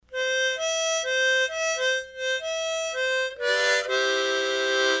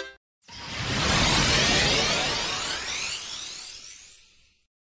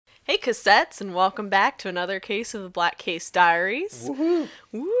cassettes, and welcome back to another case of the Black Case Diaries. Woohoo!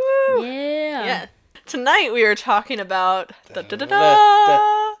 Woo! Yeah. Tonight we are talking about Okay,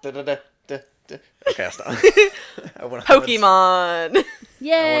 I'll stop. I wanna Pokemon.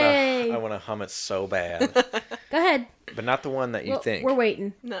 Yay! I want to hum it so bad, Go ahead. but not the one that you think. We're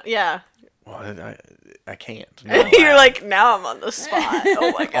waiting. No, yeah. Well, I can't. You're like, now I'm on the spot.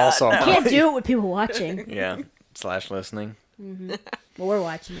 Oh my god. Also, no. Can't do it with people watching. yeah. / listening. Well, we're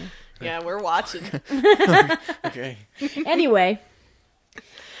watching it. Yeah, we're watching. Okay. Anyway,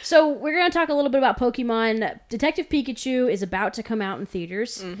 so we're going to talk a little bit about Pokemon. Detective Pikachu is about to come out in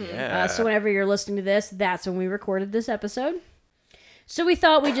theaters. Yeah. So whenever you're listening to this, that's when we recorded this episode. So we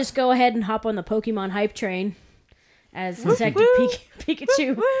thought we'd just go ahead and hop on the Pokemon hype train as Detective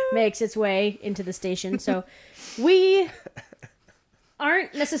Pikachu makes its way into the station. So we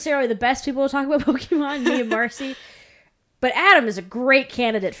aren't necessarily the best people to talk about Pokemon, me and Marcy. But Adam is a great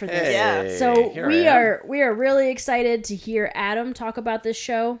candidate for this. Hey, Yeah. So here we I am. are really excited to hear Adam talk about this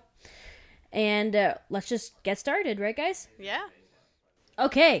show. And let's just get started, right, guys? Yeah.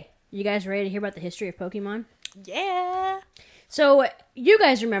 Okay. You guys ready to hear about the history of Pokemon? Yeah. So you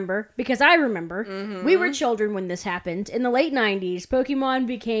guys remember, because I remember, we were children when this happened. In the late 90s, Pokemon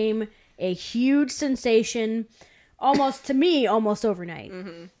became a huge sensation, almost overnight.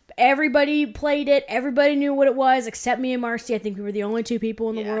 Everybody played it. Everybody knew what it was, except me and Marcy. I think we were the only two people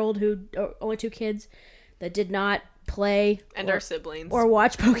in the world only two kids that did not play And our siblings. or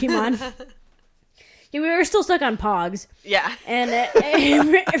watch Pokemon. Yeah, we were still stuck on Pogs, Yeah. and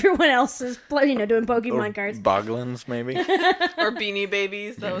everyone else is doing Pokemon cards. Boglins, maybe? Or Beanie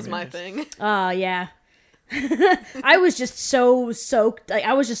Babies. That was my thing. Oh, yeah. I was just so soaked. Like,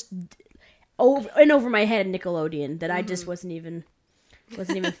 I was just over my head at Nickelodeon that I just wasn't even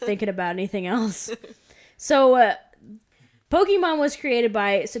thinking about anything else. So, Pokemon was created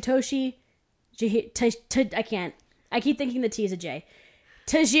by Satoshi. I keep thinking the T is a J.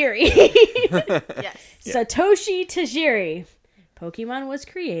 Tajiri. Yes. Satoshi Tajiri. Pokemon was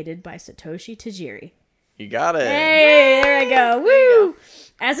created by Satoshi Tajiri. You got it. Hey, there I go. Woo!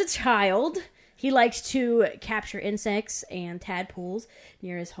 As a child, he liked to capture insects and tadpoles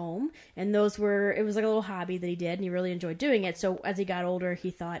near his home. And it was like a little hobby that he did, and he really enjoyed doing it. So as he got older,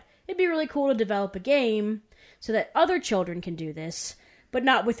 he thought it'd be really cool to develop a game so that other children can do this, but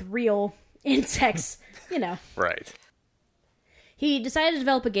not with real insects, Right. He decided to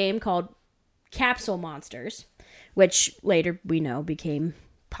develop a game called Capsule Monsters, which later we know became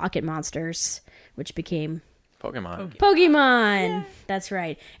Pocket Monsters, which became Pokemon. Pokemon. Yeah. That's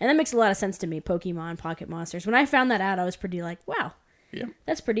right. And that makes a lot of sense to me, Pokemon, Pocket Monsters. When I found that out, I was pretty like, wow, Yeah.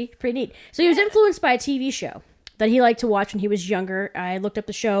 that's pretty neat. So he was influenced by a TV show that he liked to watch when he was younger. I looked up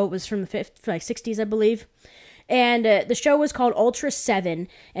the show. It was from the 60s, I believe. And the show was called Ultra 7.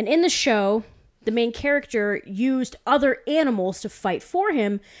 And in the show, the main character used other animals to fight for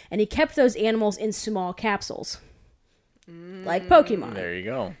him, and he kept those animals in small capsules. Like Pokemon. There you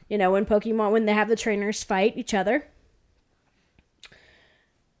go. When they have the trainers fight each other.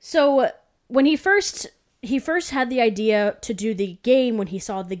 So when he first had the idea to do the game when he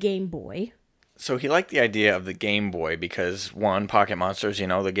saw the Game Boy. So he liked the idea of the Game Boy because, one, Pocket Monsters,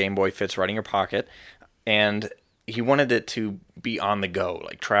 the Game Boy fits right in your pocket. And he wanted it to be on the go,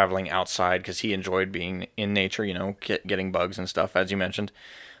 like traveling outside, because he enjoyed being in nature, getting bugs and stuff, as you mentioned.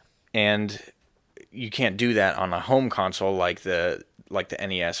 And you can't do that on a home console like the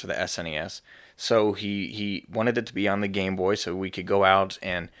NES or the SNES. So he wanted it to be on the Game Boy so we could go out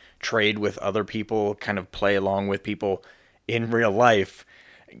and trade with other people, kind of play along with people in real life,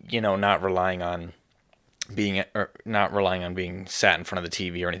 not relying on being sat in front of the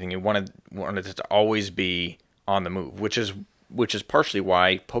TV or anything. He wanted it to always be on the move, which is partially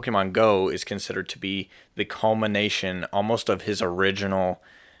why Pokemon Go is considered to be the culmination almost of his original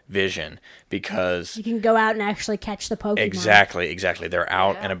vision, because You can go out and actually catch the Pokemon. exactly they're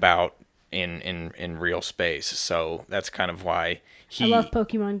out and about in real space. So that's kind of why I love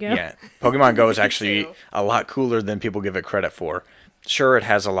Pokemon Go. Yeah, Pokemon Go is actually too. a lot cooler than people give it credit for. Sure, it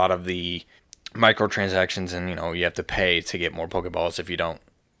has a lot of the microtransactions, and you have to pay to get more Pokeballs if you don't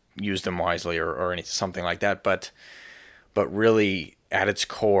use them wisely or something like that. But really, at its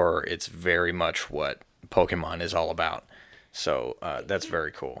core, it's very much what Pokemon is all about. So that's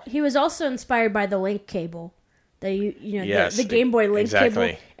very cool. He was also inspired by the Link cable, Yes, the Game Boy Link exactly.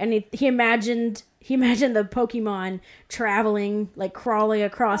 cable, and he imagined the Pokemon traveling, like crawling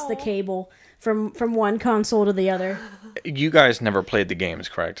across the cable from one console to the other. You guys never played the games,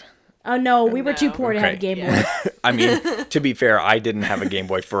 correct? Oh no, we were too No. poor to have a Okay. Game Boy. I mean, to be fair, I didn't have a Game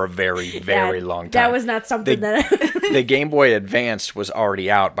Boy for a very, very Yeah, long time. That was not something that. The Game Boy Advanced was already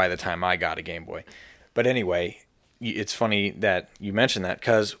out by the time I got a Game Boy. But anyway, it's funny that you mentioned that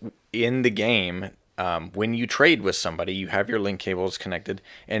because in the game, when you trade with somebody, you have your link cables connected,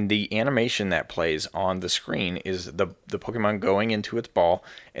 and the animation that plays on the screen is the Pokemon going into its ball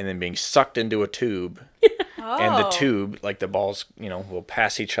and then being sucked into a tube. And the tube, like the balls, will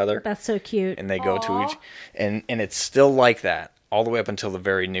pass each other. That's so cute. And they go to each, and it's still like that all the way up until the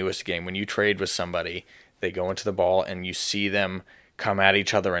very newest game. When you trade with somebody, they go into the ball, and you see them come at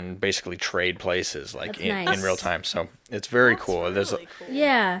each other and basically trade places, like That's in nice. real time. So it's very cool. There's Really cool.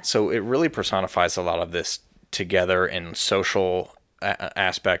 Yeah. so it really personifies a lot of this together and social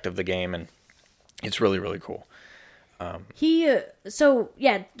aspect of the game, and it's really, really cool.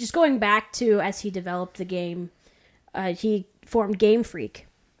 Just going back to as he developed the game, he formed Game Freak,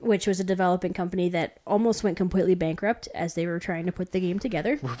 which was a developing company that almost went completely bankrupt as they were trying to put the game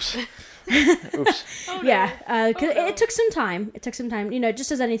together. Oops. Yeah, 'cause it took some time. It took some time,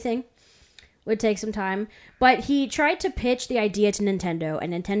 just as anything would take some time. But he tried to pitch the idea to Nintendo,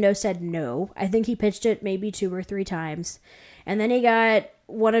 and Nintendo said no. I think he pitched it maybe 2 or 3 times, and then he got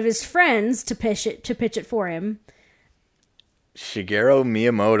one of his friends to pitch it for him. Shigeru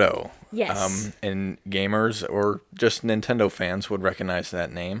Miyamoto. Yes. And gamers or just Nintendo fans would recognize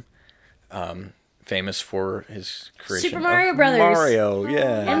that name. Famous for his creation Super Mario of Brothers. Mario,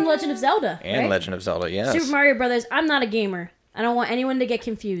 yeah. And Legend of Zelda. And right? Legend of Zelda, yes. Super Mario Brothers. I'm not a gamer. I don't want anyone to get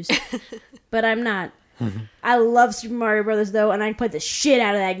confused. But I'm not. I love Super Mario Brothers though, and I put the shit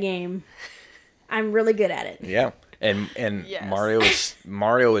out of that game. I'm really good at it. Yeah. And Yes.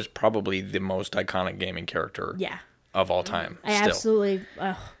 Mario is probably the most iconic gaming character Yeah. of all time. I still. absolutely.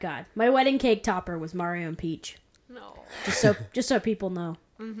 Oh God, my wedding cake topper was Mario and Peach. No. Just so people know.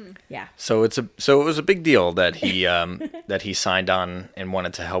 Yeah. So it was a big deal that he that he signed on and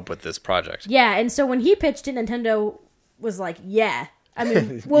wanted to help with this project. Yeah, and so when he pitched it, Nintendo was like, "Yeah, I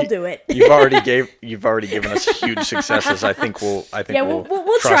mean, we'll do it." You've already given us huge successes. I think we'll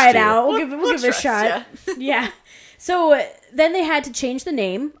we'll trust try it you. out. We'll give it a trust shot. Yeah. So then they had to change the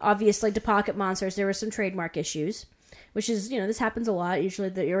name, obviously, to Pocket Monsters. There were some trademark issues, which is, this happens a lot. Usually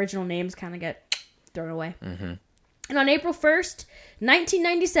the original names kind of get thrown away. Mm-hmm. And on April 1st,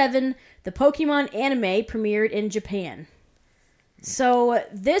 1997, the Pokemon anime premiered in Japan. So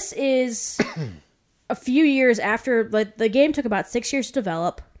this is a few years after, the game took about 6 years to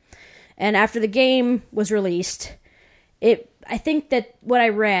develop. And after the game was released, I think that what I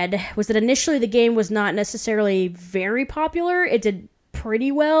read was that initially the game was not necessarily very popular. It did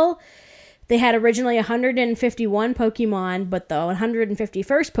pretty well. They had originally 151 Pokemon, but the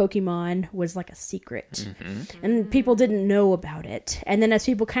 151st Pokemon was like a secret. Mm-hmm. And people didn't know about it. And then as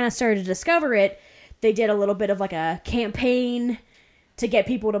people kind of started to discover it, they did a little bit of like a campaign to get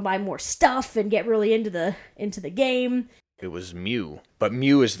people to buy more stuff and get really into the game. It was Mew, but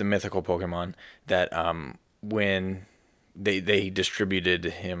Mew is the mythical Pokemon that when they distributed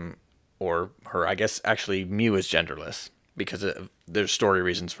him or her, I guess actually Mew is genderless because there's story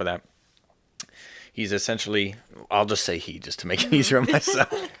reasons for that. He's essentially, I'll just say he, just to make it easier on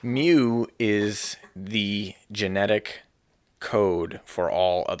myself. Mew is the genetic code for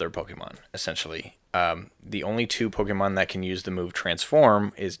all other Pokemon, essentially. The only 2 Pokemon that can use the move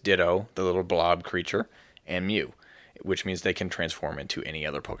Transform is Ditto, the little blob creature, and Mew, which means they can transform into any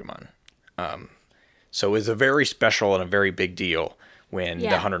other Pokemon. So it's a very special and a very big deal when the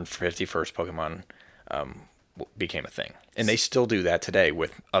 151st Pokemon became a thing. And they still do that today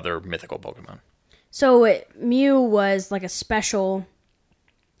with other mythical Pokemon. So Mew was like a special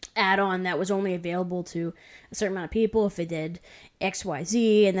add-on that was only available to a certain amount of people if they did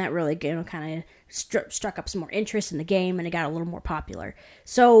XYZ, and that really kind of struck up some more interest in the game, and it got a little more popular.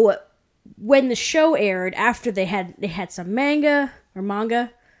 So when the show aired, after they had some manga,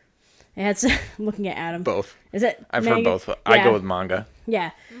 they had some, I'm looking at Adam. Both. Is it? I've manga? heard both. Yeah. I go with manga.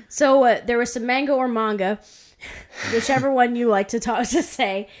 Yeah. So there was some manga or manga, whichever one you like to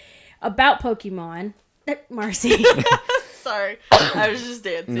say, about Pokemon. Marcy. Sorry. I was just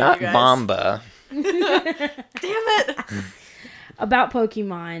dancing, Not you guys. Bomba. Damn it! About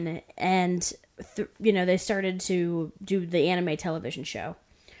Pokemon, and they started to do the anime television show.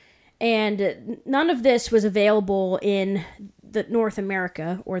 And none of this was available in the North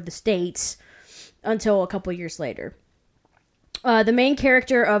America or the States until a couple years later. The main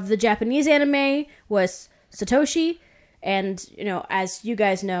character of the Japanese anime was Satoshi, and as you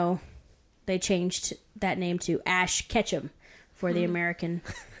guys know, they changed that name to Ash Ketchum for the American.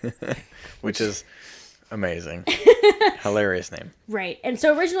 Which is Amazing. Hilarious name. Right. And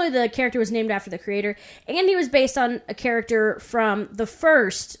so originally the character was named after the creator, and he was based on a character from the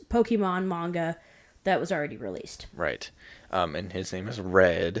first Pokemon manga that was already released. Right. And his name is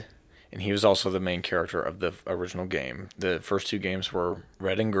Red, and he was also the main character of the original game. The first two games were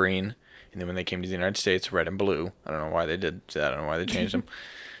Red and Green, and then when they came to the United States, Red and Blue. I don't know why they did that. I don't know why they changed them.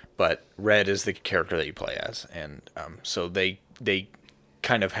 But Red is the character that you play as. And so they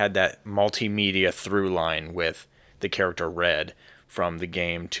kind of had that multimedia through line with the character Red from the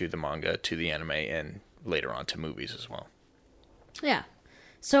game to the manga to the anime and later on to movies as well. Yeah.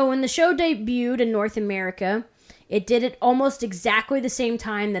 So when the show debuted in North America, it did it almost exactly the same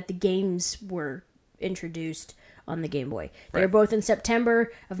time that the games were introduced on the Game Boy. They were both in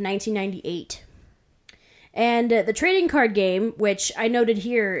September of 1998. And the trading card game, which I noted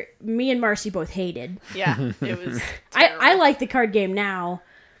here, me and Marcy both hated. Yeah, it was I like the card game now,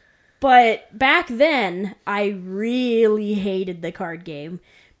 but back then, I really hated the card game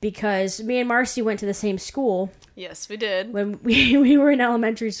because me and Marcy went to the same school. Yes, we did. When we were in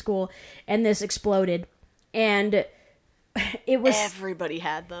elementary school, and this exploded. And it was... Everybody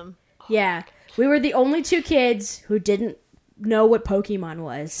had them. Yeah. We were the only two kids who didn't know what Pokemon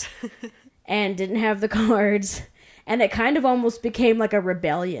was. And didn't have the cards. And it kind of almost became like a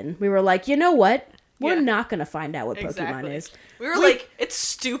rebellion. We were like, you know what? We're not going to find out what Pokemon is. We were like, it's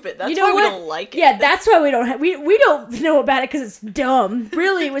stupid. That's you know why we what? don't like it. Yeah, that's why we don't have... We don't know about it because it's dumb.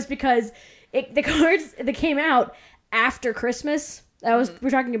 Really, it was because the cards that came out after Christmas. We're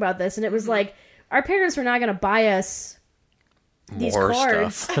talking about this. And it was like, our parents were not going to buy us these More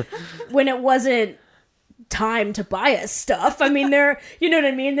cards stuff. when it wasn't time to buy us stuff. I mean, you know what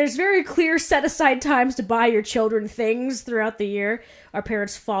I mean? There's very clear set aside times to buy your children things throughout the year. Our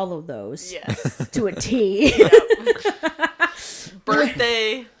parents follow those Yes. to a T.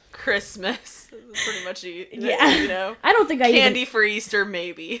 Birthday, Christmas, pretty much, you know. I don't think I Candy for Easter,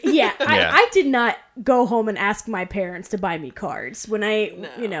 maybe. Yeah, Yeah. I did not go home and ask my parents to buy me cards when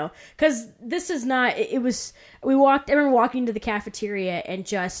you know, because this is not, it was, I remember walking to the cafeteria and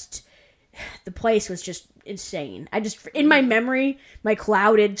just, the place was just insane. In my memory, my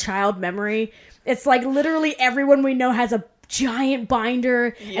clouded child memory, it's like literally everyone we know has a giant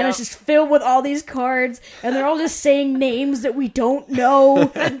binder and it's just filled with all these cards and they're all just saying names that we don't know.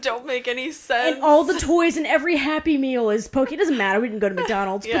 That don't make any sense. And all the toys in every Happy Meal is It doesn't matter, we didn't go to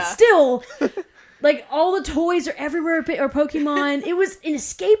McDonald's, but still, like, all the toys are everywhere or Pokemon. It was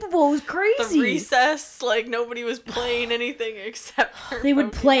inescapable. It was crazy. The recess, like, nobody was playing anything except for They would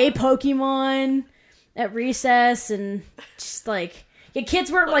Pokemon. play Pokemon at recess and just, like... Yeah,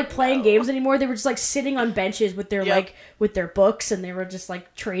 kids weren't, like, playing games anymore. They were just, like, sitting on benches with their, like, with their books, and they were just,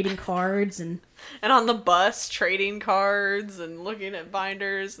 like, trading cards and... And on the bus, trading cards and looking at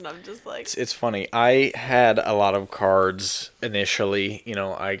binders, and I'm just like... It's funny. I had a lot of cards initially. You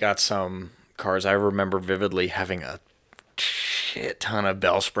know, I got some cards. I remember vividly having a shit ton of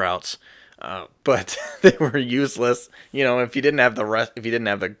Bellsprouts. But they were useless. You know, if you didn't have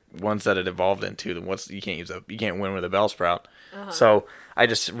the ones that it evolved into, then you can't win with a Bellsprout. So I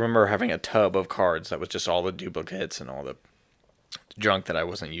just remember having a tub of cards that was just all the duplicates and all the junk that I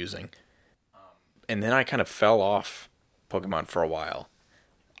wasn't using. And then I kind of fell off Pokemon for a while.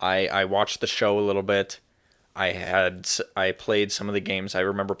 I watched the show a little bit. I played some of the games. I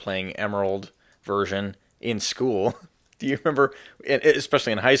remember playing Emerald version in school. Do you remember,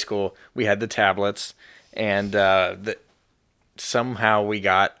 especially in high school, we had the tablets, and somehow we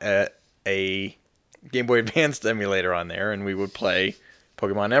got a Game Boy Advance emulator on there, and we would play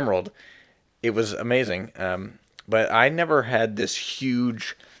Pokemon Emerald. It was amazing, but I never had this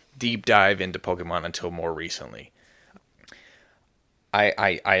huge, deep dive into Pokemon until more recently.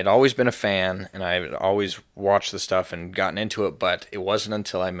 I had always been a fan, and I had always watched the stuff and gotten into it, but it wasn't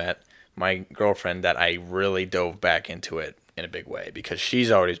until I met my girlfriend that I really dove back into it in a big way, because she's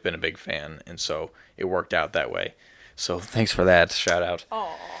always been a big fan, and so it worked out that way. So thanks for that shout out.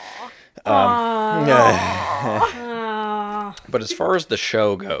 But as far as the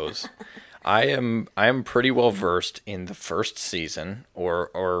show goes, I am pretty well versed in the first season,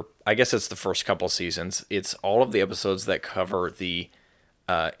 or I guess it's the first couple seasons. It's all of the episodes that cover the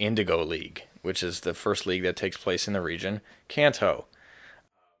Indigo League, which is the first league that takes place in the region Kanto,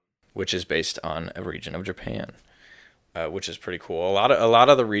 which is based on a region of Japan, which is pretty cool. A lot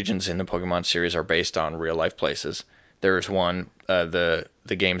of the regions in the Pokemon series are based on real life places. There's one, the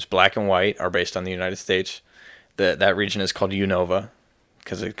games Black and White are based on the United States. That region is called Unova,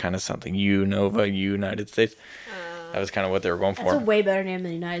 because it's kind of something Unova, United States. That was kind of what they were going That's a for. way better name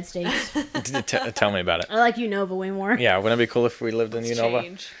than the United States. Tell me about it. I like Unova way more. Yeah, wouldn't it be cool if we lived in Unova?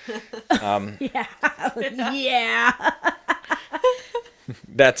 Change. Yeah. Yeah.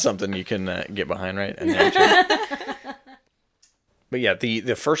 That's something you can get behind, right? But yeah,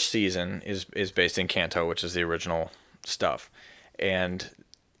 the first season is based in Kanto, which is the original stuff, and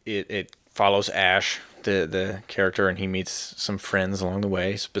it follows Ash, the character, and he meets some friends along the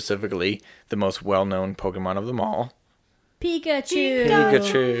way. Specifically, the most well-known Pokemon of them all, Pikachu.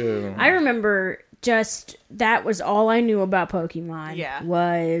 Pikachu. I remember just that was all I knew about Pokemon. Yeah.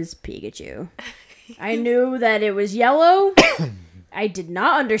 Was Pikachu. I knew that it was yellow. I did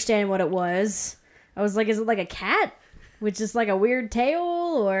not understand what it was. I was like, is it like a cat? Which is like a weird tail,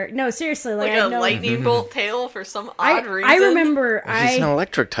 or no? Seriously, like Like I a know. lightning bolt tail for some odd reason. I remember. He's an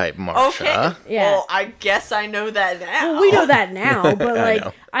electric type, Marsha. Okay. Yeah. Well, I guess I know that now. Well, we know that now, but I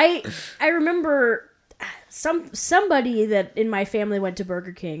like know. I remember somebody that in my family went to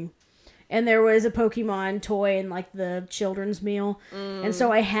Burger King, and there was a Pokemon toy in like the children's meal, and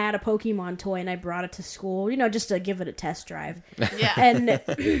so I had a Pokemon toy and I brought it to school, just to give it a test drive, Yeah.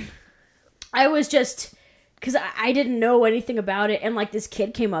 and I was just. Because I didn't know anything about it, and, like, this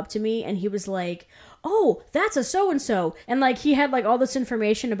kid came up to me, and he was like, oh, that's a so-and-so, and, like, he had, like, all this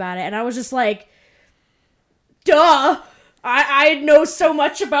information about it, and I was just like, duh! I know so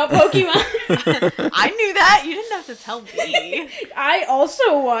much about Pokemon. I knew that. You didn't have to tell me. I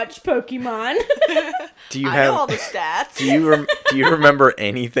also watch Pokemon. Do you I know all have? the stats. Do you remember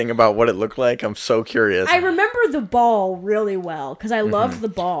anything about what it looked like? I'm so curious. I remember the ball really well, because I love the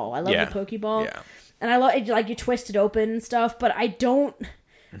ball. I love Yeah. the Pokeball. Yeah. And I love, like, you twist it open and stuff, but I don't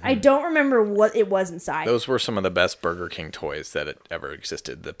remember what it was inside. Those were some of the best Burger King toys that ever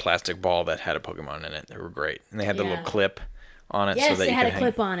existed. The plastic ball that had a Pokemon in it. They were great. And they had the little Yeah. clip on it. Yes, so that they you had could a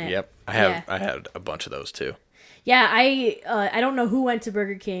clip on it. Yep. Yeah. I had a bunch of those too. Yeah, I don't know who went to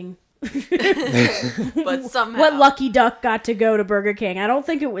Burger King. But somehow. What lucky duck got to go to Burger King? I don't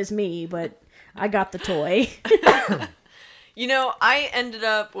think it was me, but I got the toy. I ended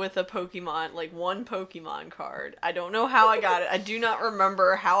up with a Pokemon, like one Pokemon card. I don't know how I got it. I do not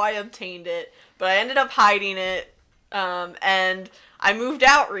remember how I obtained it, but I ended up hiding it. And I moved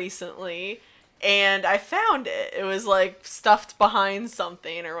out recently, and I found it. It was like stuffed behind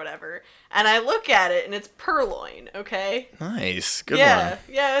something or whatever. And I look at it, and it's Purloin, okay? Nice. Good Yeah, one.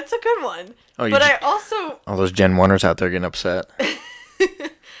 yeah, it's a good one. Oh, But I also all those Gen 1ers out there getting upset.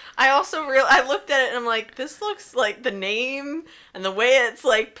 I looked at it and I'm like, this looks like the name and the way it's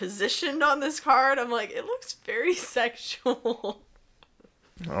like positioned on this card. I'm like, it looks very sexual.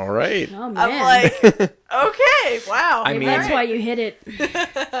 All right. Oh man, I'm like, okay, wow. I maybe mean- that's why you hit it.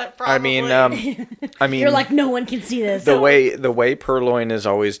 I mean, You're like, no one can see this. the way Purloin is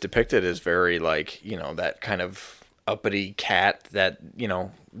always depicted is very like, that kind of uppity cat that,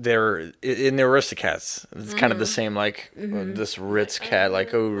 they're in the Aristocats. It's kind of the same, like this Ritz cat,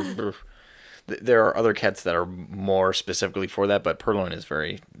 like, there are other cats that are more specifically for that, but Purloin is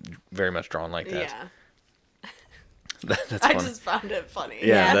very, very much drawn like that. Yeah. That's I fun. just found it funny.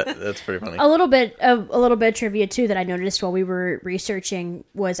 Yeah, that's pretty funny. a little bit of trivia too that I noticed while we were researching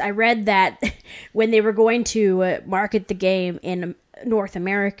was I read that when they were going to market the game in North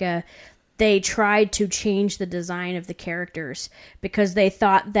America, they tried to change the design of the characters because they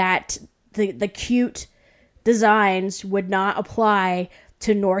thought that the cute designs would not apply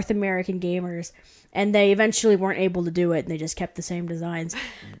to North American gamers. And they eventually weren't able to do it, and they just kept the same designs.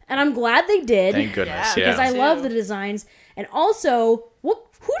 And I'm glad they did. Thank goodness. Yeah, Yeah. Because I too. love the designs. And also, who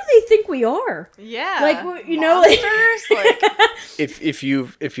do they think we are? Yeah. Like, monsters? Like, If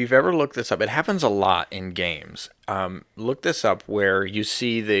you've ever looked this up, it happens a lot in games. Look this up where you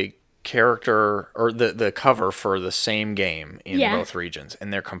see the character or the cover for the same game in Yeah. both regions,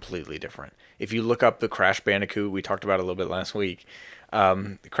 and they're completely different. If you look up the Crash Bandicoot, we talked about it a little bit last week. Crash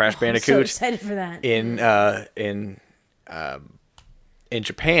I'm so Bandicoot excited for that. in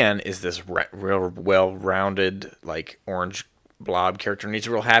Japan is this real well-rounded like orange blob character, and he's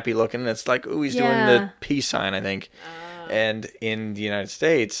real happy looking. And it's like, ooh, he's doing Yeah. the peace sign, I think. And in the United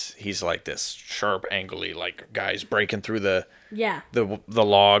States, he's like this sharp, angly, like guy's breaking through the Yeah.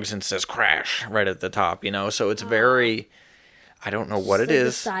 logs and says "crash" right at the top. So it's very. I don't know what Just it like the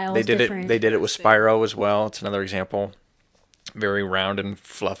is. style's They did different. it. They did it with Spyro as well. It's another example. Very round and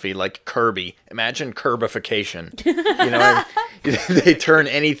fluffy, like Kirby. Imagine Kirbification. They turn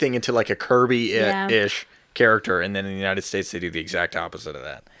anything into like a Kirby-ish character, and then in the United States they do the exact opposite of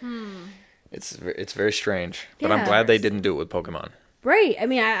that. It's very strange, but I'm Yeah. glad they didn't do it with Pokemon. Right. I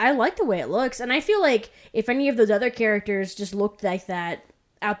mean, I like the way it looks. And I feel like if any of those other characters just looked like that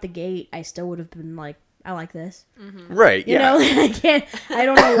out the gate, I still would have been like, I like this. Right. You Yeah. know, I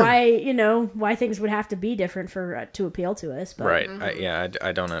don't know why, why things would have to be different for to appeal to us. But. Right.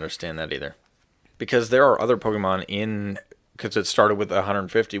 I don't understand that either. Because there are other Pokemon because it started with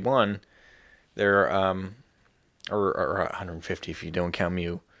 151. There, or 150 if you don't count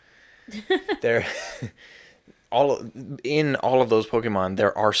Mew. There, in all of those Pokemon,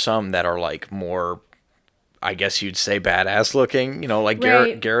 there are some that are like more, I guess you'd say, badass looking. Like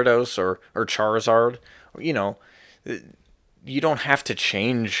Right. Gyarados or Charizard. You don't have to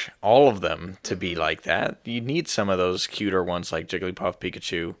change all of them to be like that. You need some of those cuter ones like Jigglypuff,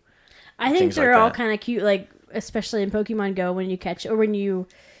 Pikachu. I think things they're like all that. kind of cute, like especially in Pokemon Go when you catch or when you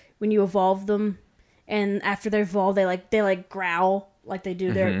evolve them, and after they evolve, they like growl like they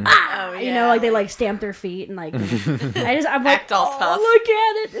do their Oh, yeah. like they like stamp their feet and like I'm like, Act all oh, tough. look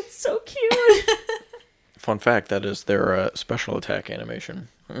at it, it's so cute. Fun fact, that is their special attack animation.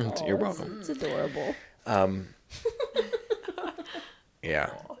 You're welcome. It's adorable.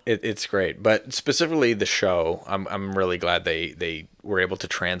 Yeah, it's great. But specifically the show, I'm really glad they were able to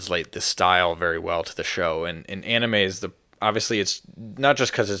translate the style very well to the show. And anime is obviously it's not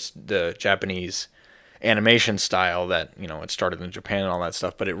just because it's the Japanese animation style that it started in Japan and all that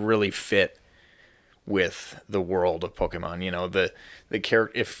stuff, but it really fit with the world of Pokemon. The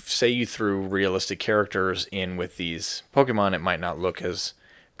character, if say you threw realistic characters in with these Pokemon, it might not look as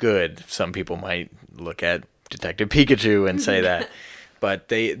good. Some people might look at Detective Pikachu and say that. But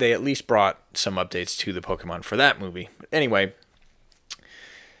they at least brought some updates to the Pokemon for that movie. Anyway,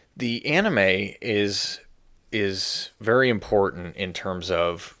 the anime is very important in terms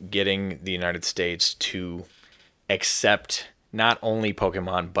of getting the United States to accept not only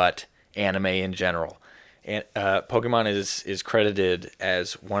Pokemon but anime in general. And Pokemon is credited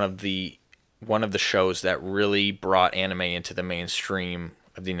as one of the shows that really brought anime into the mainstream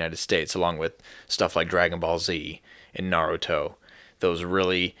of the United States, along with stuff like Dragon Ball Z and Naruto. Those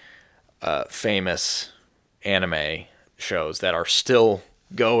really famous anime shows that are still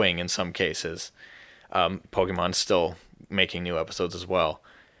going in some cases. Pokemon's still making new episodes as well.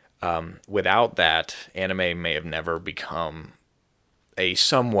 Without that, anime may have never become a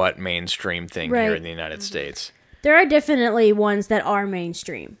somewhat mainstream thing here Right. in the United States. There are definitely ones that are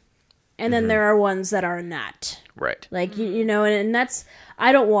mainstream, and then there are ones that are not. Right. Like and that's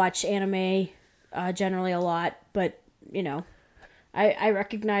I don't watch anime generally a lot, but I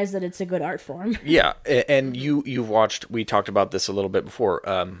recognize that it's a good art form. Yeah, and you've watched. We talked about this a little bit before.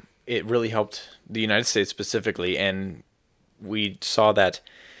 It really helped the United States specifically, and we saw that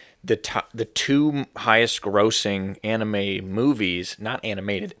the two highest grossing anime movies, not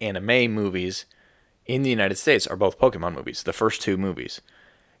animated, anime movies in the United States are both Pokemon movies. The first two movies.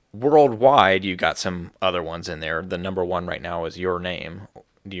 Worldwide, you got some other ones in there. The number one right now is Your Name.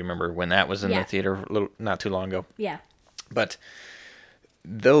 Do you remember when that was in Yeah. the theater not too long ago? Yeah. But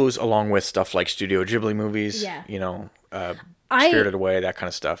those, along with stuff like Studio Ghibli movies, Yeah. Spirited Away, that kind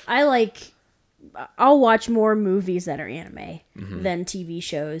of stuff. I'll watch more movies that are anime Mm-hmm. than TV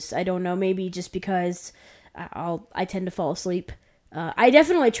shows. I don't know, maybe just because I tend to fall asleep. I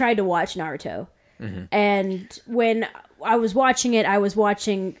definitely tried to watch Naruto, Mm-hmm. and when I was watching it, I was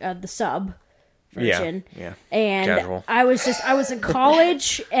watching the sub version. Yeah. And Casual. I was in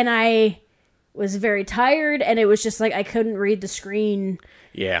college, and I was very tired, and it was just like I couldn't read the screen.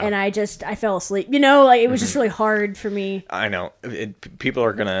 Yeah. And I fell asleep. It was just really hard for me. I know. People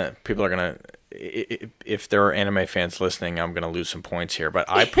are gonna. If there are anime fans listening, I'm gonna lose some points here. But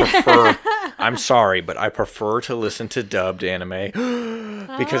I prefer. I'm sorry, but I prefer to listen to dubbed anime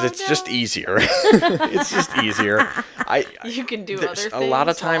because it's just easier. It's just easier. You can do There's other things. a lot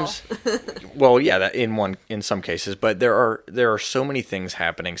of times. Well, yeah, that in some cases, but there are so many things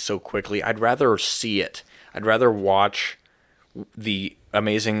happening so quickly. I'd rather see it. I'd rather watch the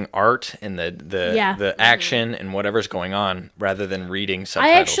amazing art and the action and whatever's going on rather than reading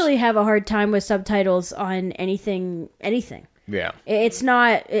subtitles. I actually have a hard time with subtitles on anything. Yeah. It's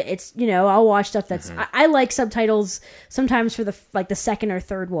not. It's I'll watch stuff that's. I like subtitles sometimes for the second or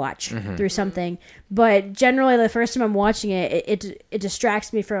third watch through something, but generally the first time I'm watching it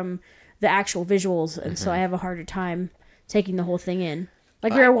distracts me from the actual visuals, and so I have a harder time taking the whole thing in.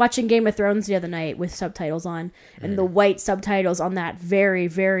 Like we were watching Game of Thrones the other night with subtitles on, and the white subtitles on that very,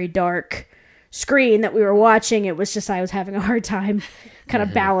 very dark screen that we were watching. It was just I was having a hard time kind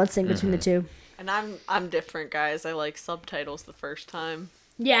of balancing between the two. And I'm different, guys. I like subtitles the first time.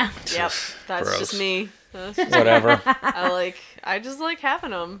 Yeah, Yep, that's Gross. just me. That's just- Whatever. I just like having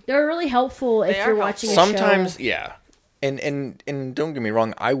them. they're really helpful if They you're are watching a Sometimes, show. yeah. And don't get me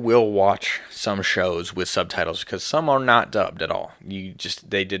wrong, I will watch some shows with subtitles because some are not dubbed at all.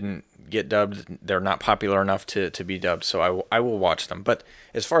 They didn't get dubbed. They're not popular enough to be dubbed, so I will watch them. But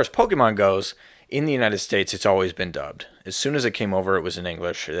as far as Pokemon goes, in the United States, it's always been dubbed. As soon as it came over, it was in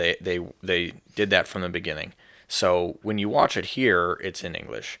English. They did that from the beginning. So when you watch it here, it's in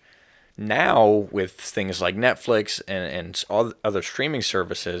English. Now, with things like Netflix and all other streaming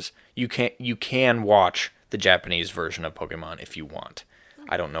services, you can watch the Japanese version of Pokemon if you want.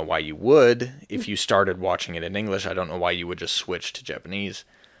 I don't know why you would. If you started watching it in English, I don't know why you would just switch to Japanese.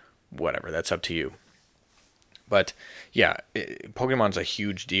 Whatever, that's up to you. But yeah, Pokemon's a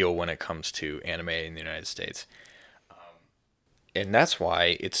huge deal when it comes to anime in the United States. And that's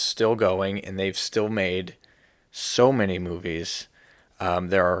why it's still going, and they've still made so many movies.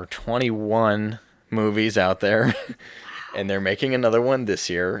 There are 21 movies out there, and they're making another one this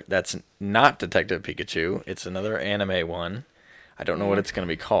year. That's not Detective Pikachu. It's another anime one. I don't know what it's going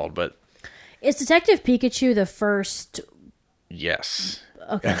to be called, but... Is Detective Pikachu the first... Yes.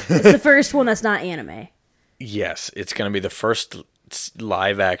 Okay. It's the first one that's not anime. Yes, it's going to be the first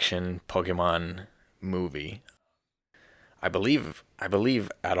live-action Pokemon movie. I believe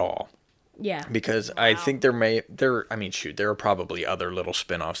at all. Yeah. Because I think there are probably other little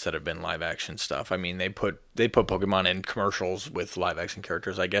spin-offs that have been live-action stuff. I mean, they put Pokemon in commercials with live-action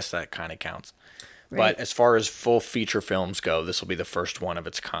characters. I guess that kind of counts. Right. But as far as full feature films go, this will be the first one of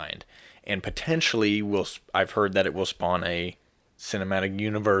its kind. And potentially, I've heard that it will spawn a cinematic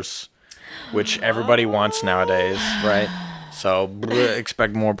universe, which everybody wants nowadays, right? So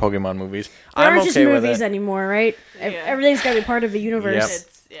expect more Pokemon movies. There aren't I'm just okay with movies it anymore, right? Yeah. Everything's got to be part of a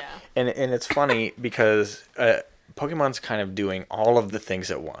universe. Yep. And it's funny because Pokemon's kind of doing all of the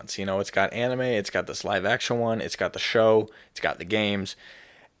things at once. You know, it's got anime, it's got this live action one, it's got the show, it's got the games,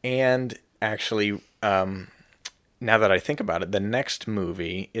 and actually, now that I think about it, the next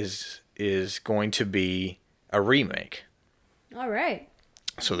movie is going to be a remake. All right.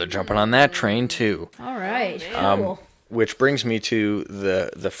 So they're jumping on that train too. All right. Cool. Which brings me to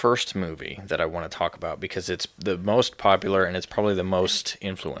the first movie that I want to talk about because it's the most popular and it's probably the most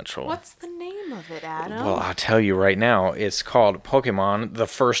influential. What's the name of it, Adam? Well, I'll tell you right now. It's called Pokemon, the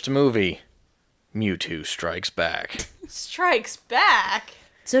first movie. Mewtwo Strikes Back. Strikes Back?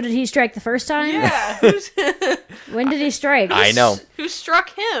 So did he strike the first time? Yeah. When did he strike? I know. Who struck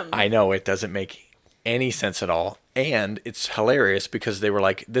him? I know. It doesn't make any sense at all. And it's hilarious because they were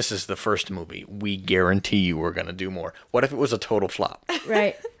like, this is the first movie. We guarantee you we're going to do more. What if it was a total flop?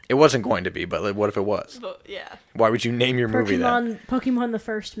 Right. It wasn't going to be, but what if it was? But, yeah. Why would you name your movie that? Pokemon the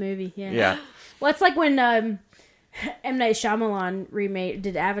first movie, yeah. Yeah. Well, it's like when M. Night Shyamalan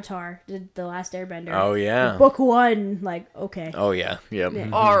did Avatar, did The Last Airbender. Oh, yeah. Book one, like, okay. Oh, yeah. Yep. Yeah.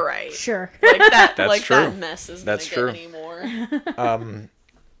 All right. Sure. Like that, That's like true. that mess isn't That's gonna true. get any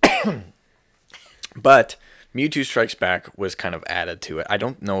more. But Mewtwo Strikes Back was kind of added to it. I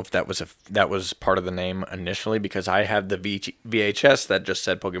don't know if that was part of the name initially because I had the VHS that just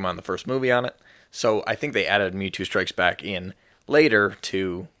said Pokemon the first movie on it. So I think they added Mewtwo Strikes Back in later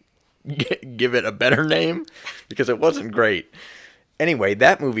to give it a better name because it wasn't great. Anyway,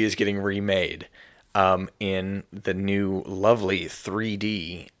 that movie is getting remade in the new lovely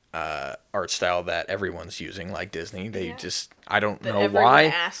 3D art style that everyone's using, like Disney. I don't know why.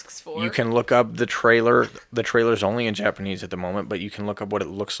 Asks for. You can look up the trailer. The trailer's only in Japanese at the moment, but you can look up what it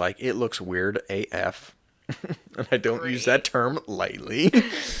looks like. It looks weird AF. And I don't use that term lightly.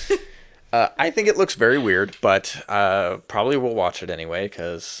 I think it looks very weird, but probably will watch it anyway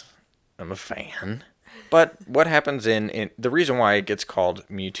because I'm a fan. But what happens in the reason why it gets called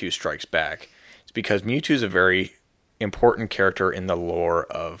Mewtwo Strikes Back is because Mewtwo's a very important character in the lore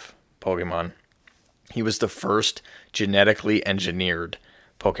of Pokemon. He was the first genetically engineered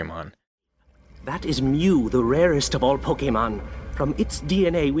Pokemon. That is Mew, the rarest of all Pokemon. From its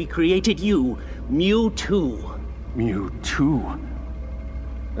DNA, we created you, Mewtwo. Mewtwo?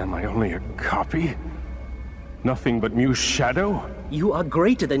 Am I only a copy? Nothing but Mew's shadow? You are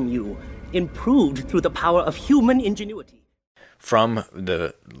greater than Mew, improved through the power of human ingenuity. From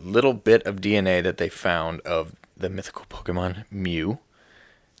the little bit of DNA that they found of the mythical Pokemon Mew,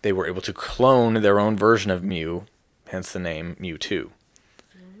 they were able to clone their own version of Mew, hence the name Mewtwo.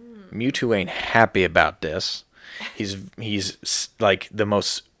 Mewtwo ain't happy about this. He's like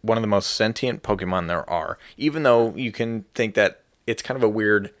one of the most sentient Pokemon there are. Even though you can think that it's kind of a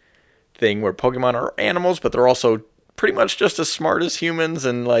weird thing where Pokemon are animals, but they're also pretty much just as smart as humans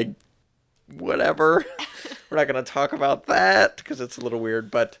and like whatever. We're not going to talk about that because it's a little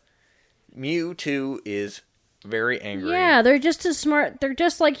weird, but Mewtwo is very angry. Yeah, they're just as smart. They're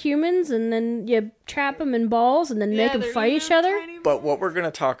just like humans, and then you trap them in balls and then make them fight each other. But what we're going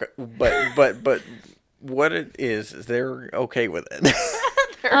to talk, but what it is they're okay with it.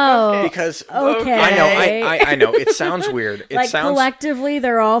 Oh, because okay. I know it sounds weird. It like sounds collectively,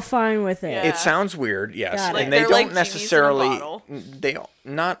 they're all fine with it. Yeah. It sounds weird, yes, Got it. and they They're don't like genies in a necessarily. bottle.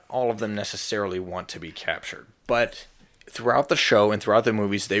 Not all of them necessarily want to be captured, but throughout the show and throughout the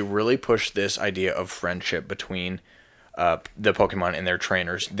movies, they really push this idea of friendship between the Pokemon and their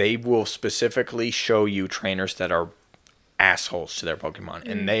trainers. They will specifically show you trainers that are assholes to their Pokemon,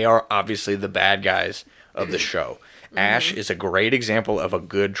 and they are obviously the bad guys of the show. Ash is a great example of a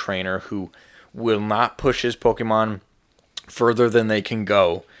good trainer who will not push his Pokemon further than they can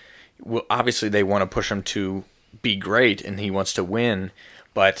go. Well, obviously, they want to push him to be great, and he wants to win,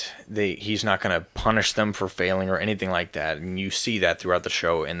 but he's not going to punish them for failing or anything like that. And you see that throughout the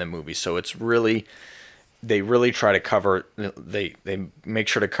show and the movie. So it's really, they really try to cover. They make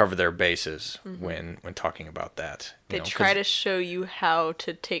sure to cover their bases when talking about that. They try to show you how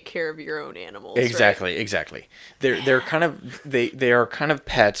to take care of your own animals. Exactly, right? exactly. They're kind of they are kind of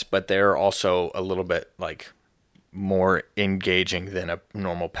pets, but they're also a little bit like more engaging than a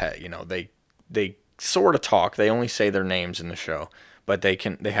normal pet. You know, they sort of talk. They only say their names in the show, but they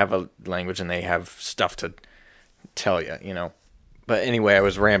have a language and they have stuff to tell you. You know. But anyway, I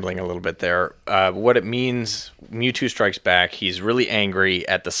was rambling a little bit there. What it means, Mewtwo strikes back. He's really angry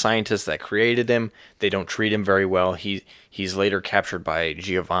at the scientists that created him. They don't treat him very well. He's later captured by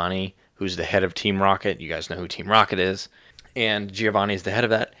Giovanni, who's the head of Team Rocket. You guys know who Team Rocket is. And Giovanni is the head of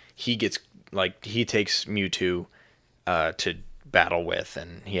that. He takes Mewtwo to battle with,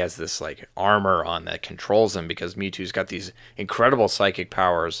 and he has this like armor on that controls him because Mewtwo's got these incredible psychic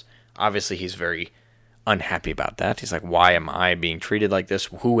powers. Obviously, he's very unhappy about that. He's like, why am I being treated like this?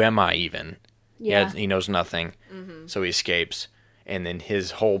 Who am I even? Yeah. He knows nothing. So he escapes. And then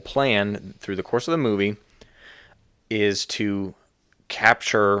his whole plan through the course of the movie is to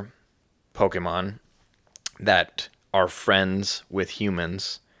capture Pokemon that are friends with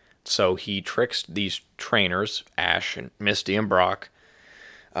humans. So he tricks these trainers, Ash and Misty and Brock,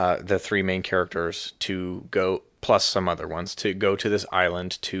 the three main characters, to go, plus some other ones, to go to this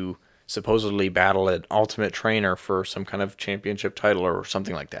island to supposedly battle an ultimate trainer for some kind of championship title or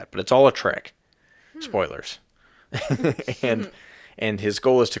something like that. But it's all a trick. Spoilers. and his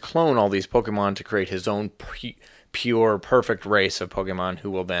goal is to clone all these Pokemon to create his own pure, perfect race of Pokemon who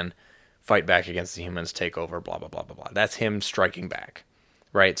will then fight back against the humans, take over, blah, blah, blah, blah, blah. That's him striking back.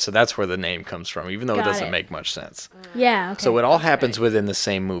 Right? So that's where the name comes from, even though it doesn't make much sense. Yeah. Okay. So it all happens within the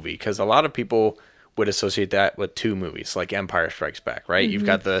same movie, because a lot of people would associate that with two movies, like Empire Strikes Back, right? You've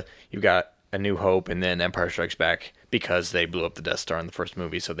got A New Hope and then Empire Strikes Back because they blew up the Death Star in the first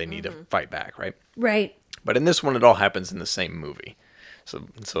movie, so they need to fight back, right? Right. But in this one, it all happens in the same movie.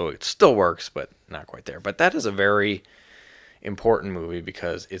 So it still works, but not quite there. But that is a very important movie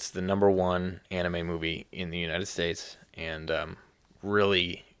because it's the #1 anime movie in the United States and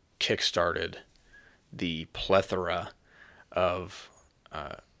really kickstarted the plethora of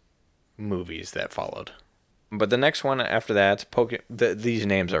movies that followed. But the next one after that, these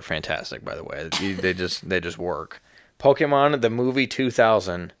names are fantastic, by the way. They just work. Pokemon the movie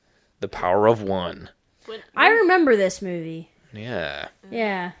 2000, The Power of One. I remember this movie. Yeah.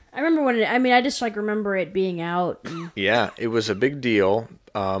 Yeah. I remember when I just like remember it being out. Yeah, it was a big deal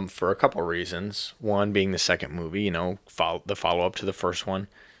for a couple reasons. One being the second movie, the follow-up to the first one.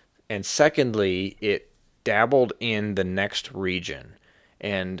 And secondly, it dabbled in the next region.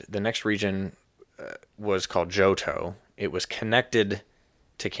 And the next region was called Johto. It was connected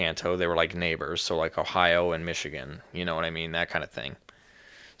to Kanto. They were like neighbors, so like Ohio and Michigan. You know what I mean? That kind of thing.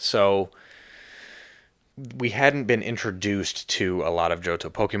 So we hadn't been introduced to a lot of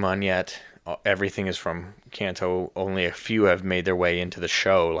Johto Pokemon yet. Everything is from Kanto. Only a few have made their way into the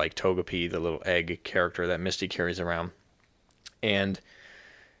show, like Togepi, the little egg character that Misty carries around. And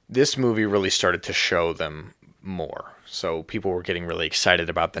this movie really started to show them more. So people were getting really excited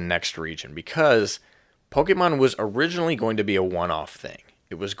about the next region because Pokemon was originally going to be a one-off thing.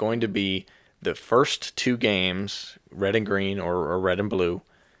 It was going to be the first 2 games, Red and Green or Red and Blue,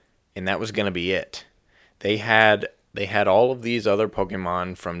 and that was going to be it. They had all of these other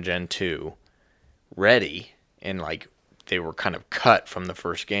Pokemon from Gen 2 ready, and like they were kind of cut from the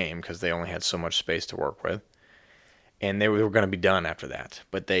first game because they only had so much space to work with. And they were going to be done after that.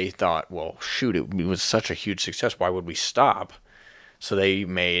 But they thought, well, shoot, it was such a huge success. Why would we stop? So they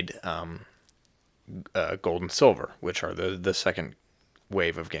made Gold and Silver, which are the second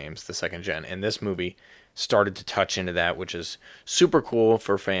wave of games, the second gen. And this movie started to touch into that, which is super cool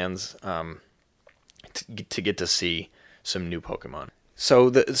for fans to get to see some new Pokemon.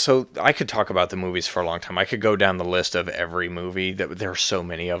 So I could talk about the movies for a long time. I could go down the list of every movie. There are so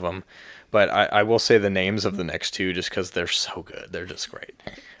many of them. But I will say the names of the next two just because they're so good. They're just great.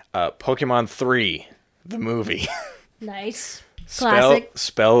 Pokemon 3, the movie. Nice. Classic.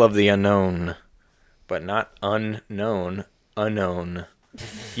 Spell of the Unknown. But not unknown. Unknown.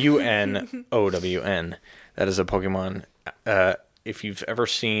 UNOWN. That is a Pokemon. If you've ever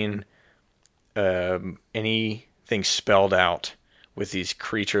seen anything spelled out with these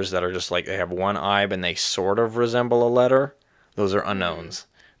creatures that are just like, they have one eye and they sort of resemble a letter, those are unknowns.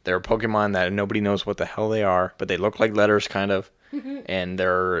 They're Pokemon that nobody knows what the hell they are, but they look like letters kind of, and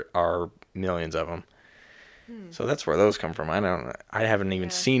there are millions of them. So that's where those come from. I haven't even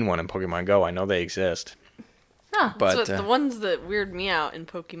seen one in Pokemon Go. I know they exist. Huh. But So the ones that weird me out in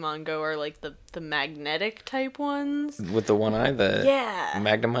Pokemon Go are like the magnetic type ones. with the one eye, the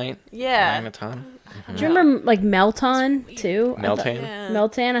Magnemite, Yeah. Magneton, Do you remember like Melton too? Meltan. Yeah.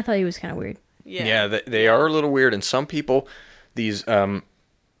 Meltan, I thought he was kind of weird. Yeah, they are a little weird, and some people, these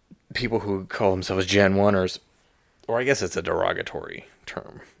people who call themselves Gen 1ers, or I guess it's a derogatory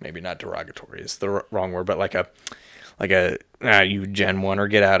term, maybe not derogatory, it's the wrong word, but like a you Gen 1er,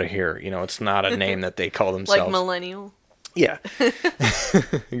 get out of here. You know, it's not a name that they call themselves. Like millennial. Yeah,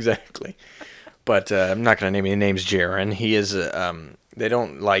 exactly. But I'm not going to name him. His name's Jaren. He is. They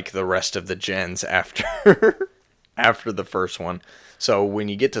don't like the rest of the gens after after the first one. So when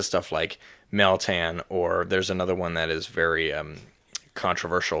you get to stuff like Meltan, or there's another one that is very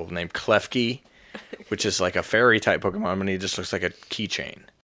controversial named Klefki, which is like a fairy type Pokemon, and he just looks like a keychain.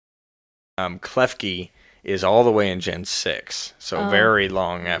 Klefki is all the way in Gen 6, so very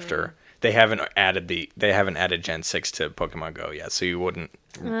long after. They haven't added Gen 6 to Pokemon Go yet, so you wouldn't.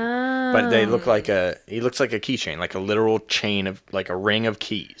 But they look like he looks like a keychain, like a literal chain of, like a ring of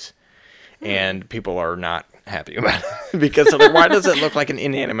keys. And people are not happy about it because they're like, why does it look like an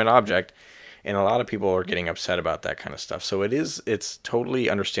inanimate object? And a lot of people are getting upset about that kind of stuff. So it's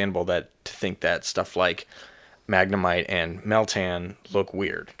totally understandable to think that stuff like Magnemite and Meltan look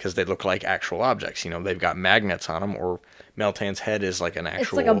weird because they look like actual objects. You know, they've got magnets on them, or Meltan's head is like an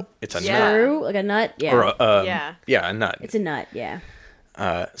actual. It's like a nut. screw, like a nut. Yeah. Or a nut. It's a nut. Yeah.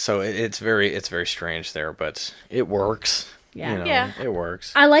 So it's very strange there, but it works. Yeah. You know, Yeah. it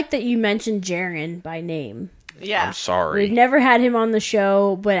works. I like that you mentioned Jaren by name. Yeah. I'm sorry. We've never had him on the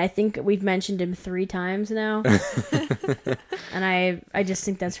show, but I think we've mentioned him 3 times now. And I just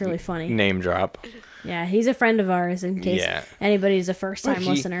think that's really funny. Name drop. Yeah, he's a friend of ours in case anybody's a first time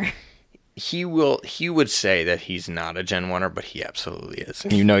listener. He would say that he's not a Gen 1er, but he absolutely is.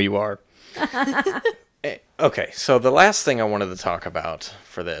 And you know you are. Okay, so the last thing I wanted to talk about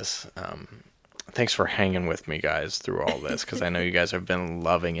for this, thanks for hanging with me, guys, through all this, because I know you guys have been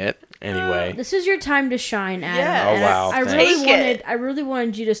loving it. Anyway. This is your time to shine, Adam. Yeah. And Oh, wow, I really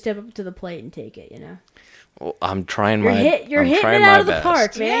wanted you to step up to the plate and take it, you know? Well, I'm trying You're my hitting trying it my out of the best.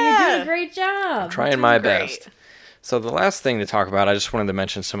 park, man. Yeah. You're doing a great job. Trying my great. best. So the last thing to talk about, I just wanted to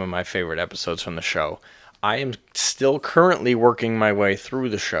mention some of my favorite episodes from the show. I am still currently working my way through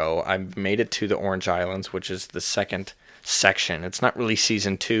the show. I've made it to the Orange Islands, which is the second section. It's not really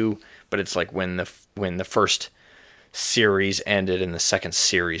season 2, but it's like when the first series ended and the second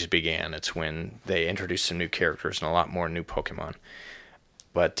series began. It's when they introduced some new characters and a lot more new Pokemon.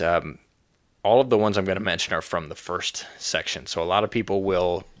 But all of the ones I'm going to mention are from the first section. So a lot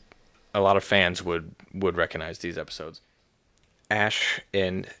of fans would recognize these episodes. Ash,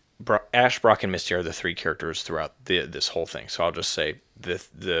 Brock, and Misty are the 3 characters throughout this whole thing. So I'll just say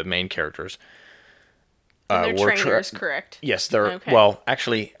the main characters. And they're trainers, correct? Yes, they're Okay. well.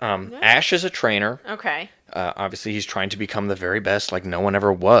 Actually, Ash is a trainer. Okay. Obviously, he's trying to become the very best, like no one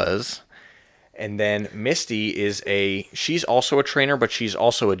ever was. And then Misty she's also a trainer, but she's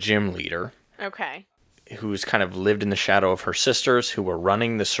also a gym leader Okay. who's kind of lived in the shadow of her sisters who were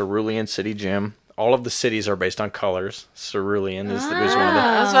running the Cerulean City Gym. All of the cities are based on colors. Cerulean is one of the...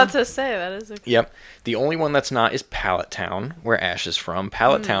 I was about to say that is a Yep. The only one that's not is Pallet Town, where Ash is from.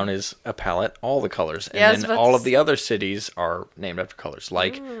 Pallet Town is a palette, all the colors. And Yeah, I was then about all to of the other cities are named after colors,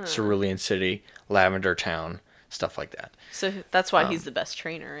 like Cerulean City, Lavender Town, stuff like that. So that's why he's the best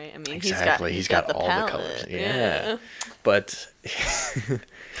trainer, right? I mean, Exactly. he's got the all palette. the colors. Yeah.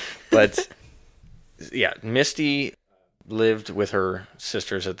 But yeah, Misty lived with her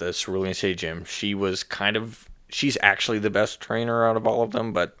sisters at the Cerulean City Gym. She's actually the best trainer out of all of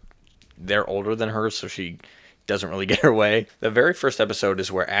them, but they're older than her, so she doesn't really get her way. The very first episode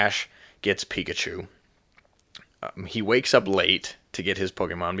is where Ash gets Pikachu. He wakes up late to get his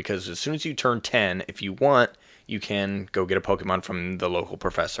Pokemon because as soon as you turn 10, if you want, you can go get a Pokemon from the local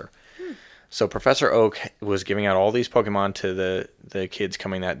professor. So Professor Oak was giving out all these Pokemon to the kids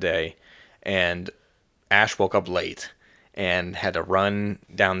coming that day, and Ash woke up late and had to run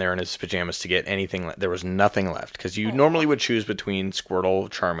down there in his pajamas to get anything. There was nothing left, because you normally would choose between Squirtle,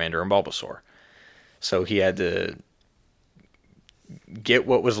 Charmander, and Bulbasaur. So he had to get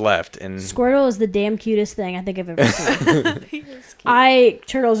what was left. And Squirtle is the damn cutest thing I think I've ever seen.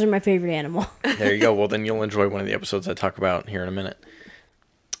 Turtles are my favorite animal. There you go. Well, then you'll enjoy one of the episodes I talk about here in a minute.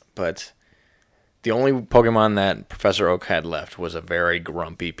 But the only Pokemon that Professor Oak had left was a very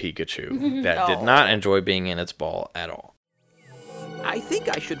grumpy Pikachu that did not enjoy being in its ball at all. I think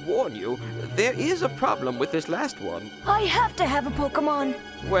I should warn you, there is a problem with this last one. I have to have a Pokemon.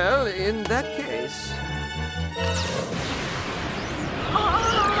 Well, in that case...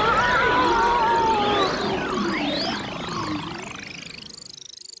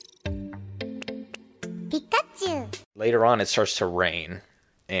 Pikachu. Later on, it starts to rain,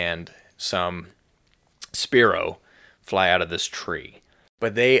 and some Spearow fly out of this tree,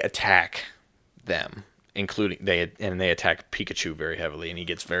 but they attack them, they attack Pikachu very heavily, and he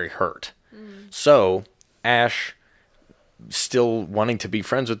gets very hurt. So Ash, still wanting to be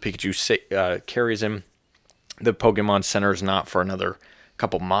friends with Pikachu, carries him. The Pokemon Center is not for another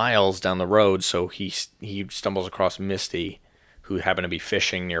couple miles down the road, so he stumbles across Misty, who happened to be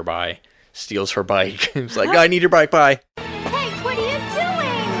fishing nearby, steals her bike. He's like, I need your bike, bye. Hey, what are you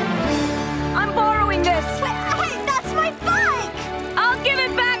doing? I'm borrowing this. Wait, that's my bike. I'll give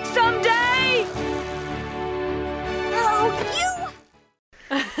it back someday. Oh,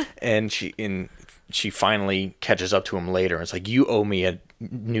 you. And she finally catches up to him later, and it's like, you owe me a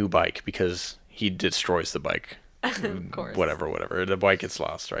new bike, because he destroys the bike. Of course. Whatever. The bike gets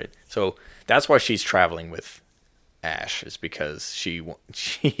lost, right? So that's why she's traveling with Ash, is because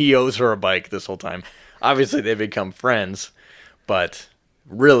he owes her a bike this whole time. Obviously, they become friends, but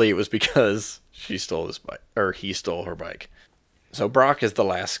really it was because she stole his bike, or he stole her bike. So Brock is the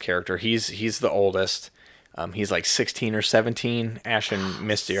last character. He's the oldest. He's like 16 or 17. Ash and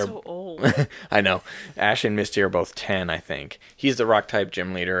Misty are so old. I know. Ash and Misty are both 10, I think. He's the rock type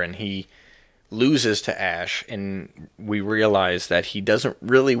gym leader, and he loses to Ash, and we realize that he doesn't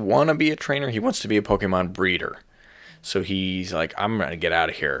really want to be a trainer. He wants to be a Pokemon breeder. So he's like, I'm going to get out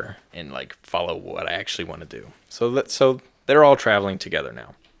of here and like follow what I actually want to do. So they're all traveling together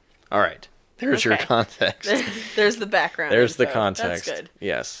now. All right. There's your context. There's the background. There's the info. context. That's good.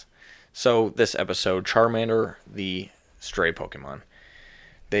 Yes. So this episode, Charmander, the stray Pokemon.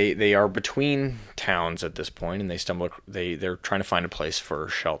 They are between towns at this point, and they're trying to find a place for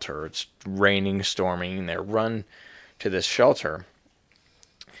shelter. It's raining, storming, and they run to this shelter.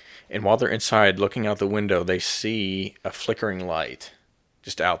 And while they're inside looking out the window, they see a flickering light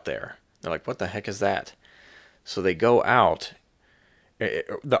just out there. They're like, what the heck is that? So they go out.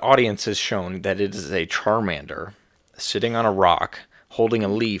 The audience is shown that it is a Charmander sitting on a rock, holding a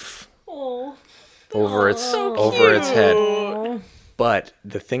leaf over its head. But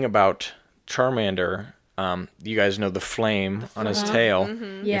the thing about Charmander, you guys know the flame on his tail.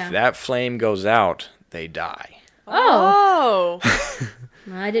 Mm-hmm. Yeah. If that flame goes out, they die. Oh.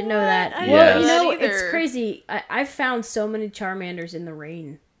 I didn't know that. I didn't know You that know, either. it's crazy. I've found so many Charmanders in the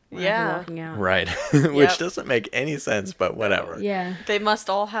rain when I've been walking out. Right. Yep. Which doesn't make any sense, but whatever. Yeah. They must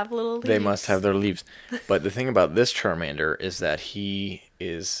all have little leaves. They must have their leaves. But the thing about this Charmander is that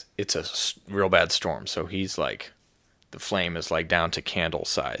it's a real bad storm. So he's like, the flame is like down to candle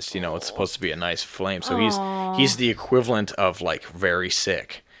sized. You know, it's supposed to be a nice flame. So he's the equivalent of like very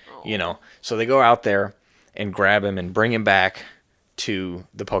sick, you know. So they go out there and grab him and bring him back to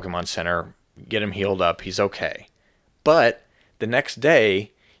the Pokemon Center, get him healed up. He's okay. But the next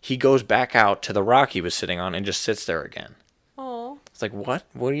day, he goes back out to the rock he was sitting on and just sits there again. Oh. It's like, what?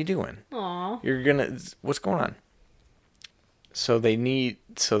 What are you doing? Aw. What's going on? So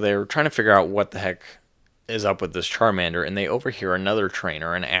they're trying to figure out what the heck is up with this Charmander, and they overhear another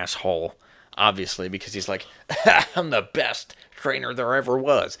trainer, an asshole, obviously, because he's like, I'm the best trainer there ever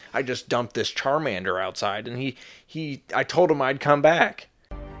was. I just dumped this Charmander outside, and I told him I'd come back.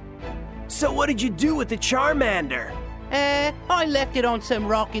 So what did you do with the Charmander? I left it on some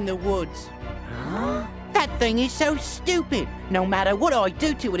rock in the woods. Huh? That thing is so stupid. No matter what I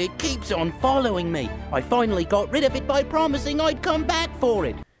do to it, it keeps on following me. I finally got rid of it by promising I'd come back for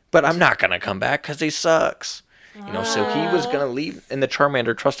it. But I'm not going to come back because he sucks. You know, so he was going to leave, and the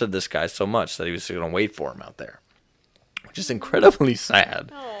Charmander trusted this guy so much that he was going to wait for him out there, which is incredibly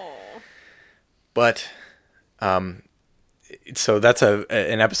sad. But, so that's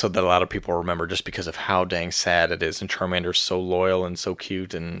an episode that a lot of people remember just because of how dang sad it is, and Charmander's so loyal and so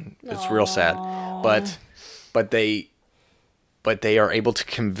cute, and it's real sad. But But they are able to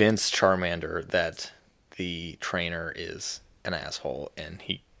convince Charmander that the trainer is an asshole, and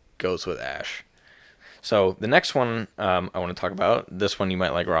he goes with Ash. So the next one I want to talk about, this one you might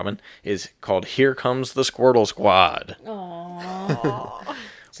like, Robin, is called Here Comes the Squirtle Squad. Aww.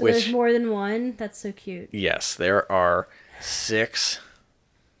 So Which, there's more than one? That's so cute. Yes, there are six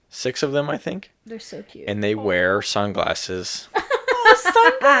of them, I think. They're so cute. And they wear sunglasses.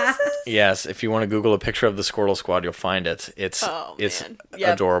 Sunglasses? Yes, if you want to Google a picture of the Squirtle Squad, you'll find it. It's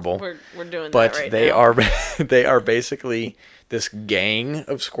adorable. We're doing but that right they now. are they are basically this gang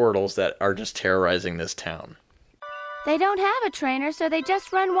of Squirtles that are just terrorizing this town. They don't have a trainer, so they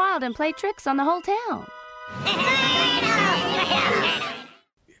just run wild and play tricks on the whole town.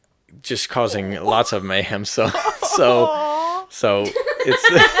 Just causing lots of mayhem. So it's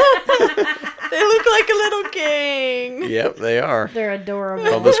They look like a little gang. Yep, they are. They're adorable.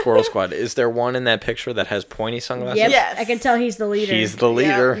 Called the Squirtle Squad. Is there one in that picture that has pointy sunglasses? Yep. Yes. I can tell he's the leader. He's the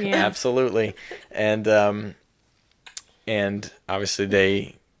leader, Yeah. absolutely. And obviously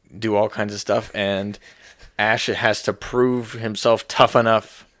they do all kinds of stuff, and Ash has to prove himself tough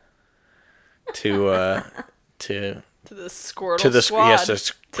enough to To the Squirtle to the Squad. Yes,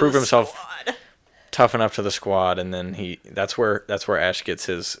 to prove the himself squad. tough enough to the squad, and then that's where Ash gets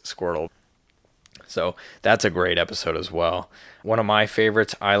his Squirtle. So that's a great episode as well. One of my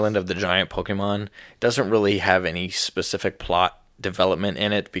favorites, Island of the Giant Pokemon, doesn't really have any specific plot development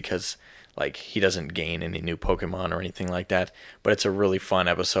in it because like he doesn't gain any new Pokemon or anything like that. But it's a really fun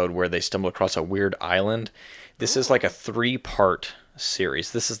episode where they stumble across a weird island. This is like a 3-part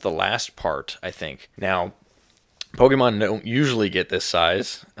series. This is the last part, I think. Now, Pokemon don't usually get this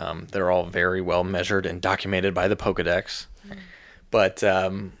size. They're all very well measured and documented by the Pokedex. But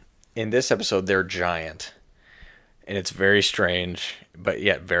in this episode, they're giant. And it's very strange, but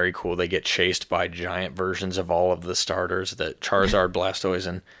yet very cool. They get chased by giant versions of all of the starters, the Charizard, Blastoise,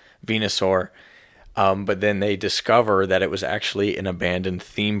 and Venusaur. But then they discover that it was actually an abandoned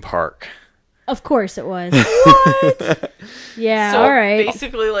theme park. Of course it was. What? Yeah, So all right.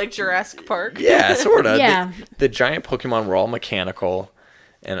 basically like Jurassic Park. Yeah, sort of. Yeah. The giant Pokemon were all mechanical,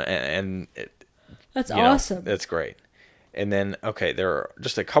 and That's you know, awesome. that's great. And then, okay, there are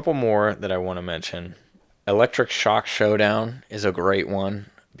just a couple more that I want to mention. Electric Shock Showdown is a great one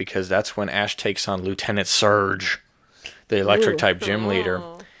because that's when Ash takes on Lieutenant Surge, the electric type gym leader.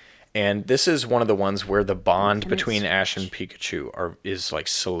 And this is one of the ones where the bond between Ash and Pikachu is like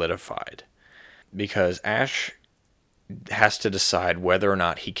solidified. Because Ash has to decide whether or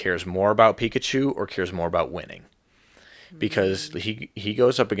not he cares more about Pikachu or cares more about winning. Because he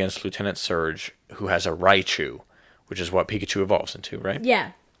goes up against Lieutenant Surge, who has a Raichu, which is what Pikachu evolves into, right?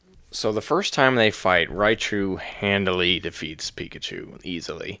 Yeah. So the first time they fight, Raichu handily defeats Pikachu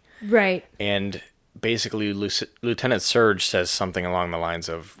easily. Right. And basically Lieutenant Surge says something along the lines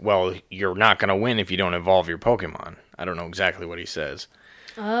of, well, you're not going to win if you don't evolve your Pokemon. I don't know exactly what he says.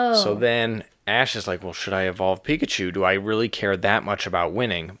 Oh. So then Ash is like, well, should I evolve Pikachu? Do I really care that much about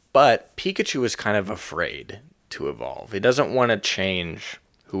winning? But Pikachu is kind of afraid to evolve. He doesn't want to change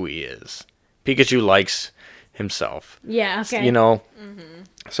who he is. Pikachu likes himself. Yeah, okay. You know? Mm-hmm.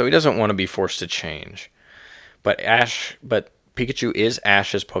 So he doesn't want to be forced to change. But Pikachu is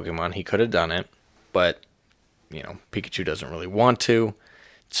Ash's Pokemon. He could have done it, but you know, Pikachu doesn't really want to.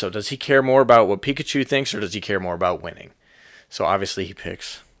 So does he care more about what Pikachu thinks, or does he care more about winning? So obviously he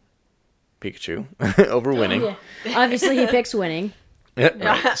picks Pikachu over winning. Yeah. Obviously he picks winning.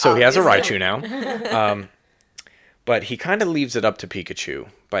 Right. So he has a Raichu now. But he kind of leaves it up to Pikachu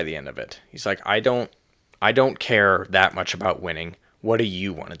by the end of it. He's like, I don't care that much about winning. What do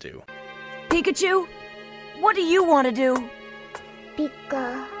you want to do? Pikachu, what do you want to do?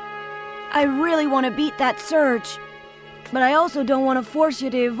 Pika. I really want to beat that Surge. But I also don't want to force you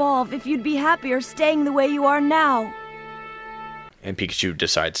to evolve if you'd be happier staying the way you are now. And Pikachu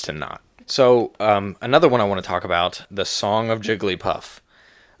decides to not. So, another one I want to talk about, the Song of Jigglypuff.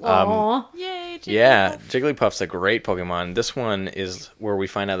 Aww. Yay, Jigglypuff. Yeah, Jigglypuff's a great Pokemon. This one is where we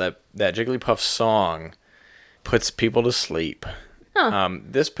find out that Jigglypuff's song puts people to sleep. Huh.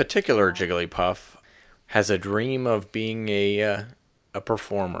 This particular Jigglypuff has a dream of being a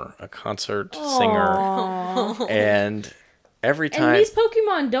performer, a concert singer. And every time... And these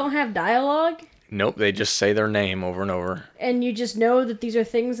Pokemon don't have dialogue? Nope, they just say their name over and over. And you just know that these are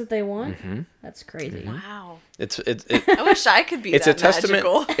things that they want? Mm-hmm. That's crazy. Wow. I wish I could be it's that a testament.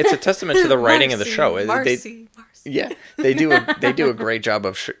 magical. It's a testament to the writing of the show. Marcy. Yeah, they do a great job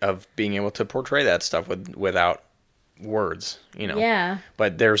of being able to portray that stuff without words, you know. Yeah.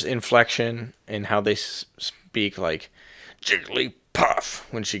 But there's inflection in how they speak, like Jigglypuff, Puff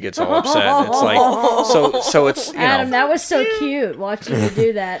when she gets all upset. It's like so it's you Adam, know. that was so cute watching you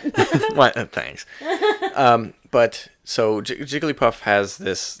do that. What? Thanks. But so Jigglypuff has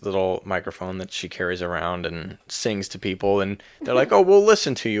this little microphone that she carries around and sings to people, and they're like, "Oh, we'll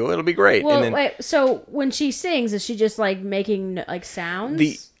listen to you. It'll be great." Well, and then wait. So when she sings, is she just like making like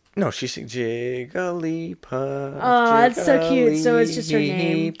sounds? No, she sings Jigglypuff. Oh, that's so cute. So it's just her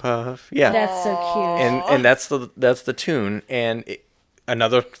name. Puff. Yeah, That's so cute. and that's the tune. And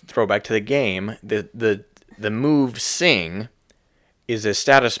another throwback to the game. The move sing is a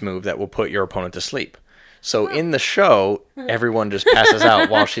status move that will put your opponent to sleep. So in the show, everyone just passes out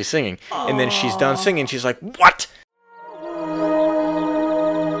while she's singing, and then she's done singing. She's like, "What?"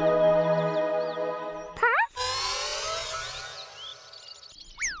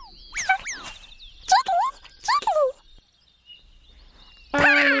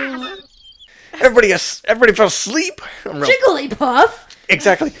 Everybody fell asleep. Jigglypuff.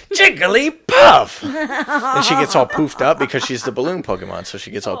 Exactly. Jigglypuff. And she gets all poofed up because she's the balloon Pokemon, so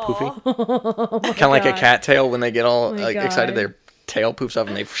she gets all poofy. Kind of like a cat tail when they get all excited, their tail poofs up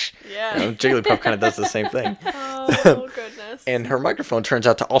and they... Yeah. You know, Jigglypuff kind of does the same thing. Oh, goodness. And her microphone turns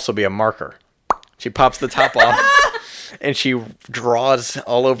out to also be a marker. She pops the top off and she draws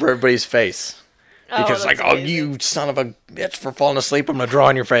all over everybody's face. Because like, amazing. you son of a bitch for falling asleep, I'm going to draw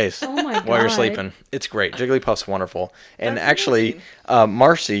on your face my while you're God. sleeping. It's great. Jigglypuff's wonderful. And That's actually,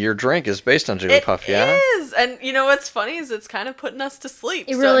 Marcy, your drink is based on Jigglypuff, yeah? It is. And you know what's funny is it's kind of putting us to sleep.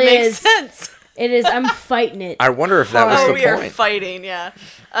 It so really it makes is. sense. It is. I'm fighting it. I wonder if that was Oh, the we are point. fighting, yeah.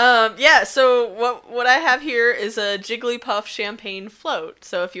 Yeah, so what I have here is a Jigglypuff champagne float.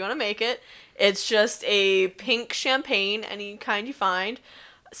 So if you want to make it, it's just a pink champagne, any kind you find,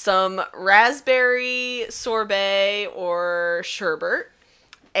 some raspberry sorbet or sherbet,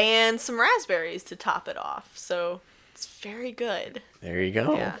 and some raspberries to top it off. So it's very good. There you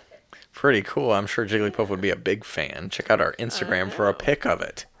go. Yeah. Pretty cool. I'm sure Jigglypuff would be a big fan. Check out our Instagram for a pic of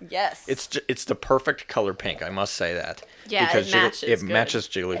it. Yes. It's the perfect color pink, I must say that. Yeah, because it matches it good. matches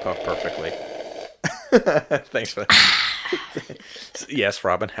Jigglypuff perfectly. Thanks for that. Yes,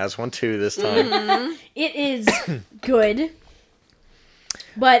 Robin has one too this time. Mm-hmm. It is good.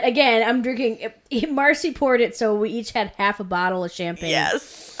 But again, I'm drinking. Marcy poured it, so we each had half a bottle of champagne.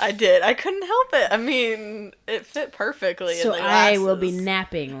 Yes, I did. I couldn't help it. I mean, it fit perfectly. So in the I will be glasses.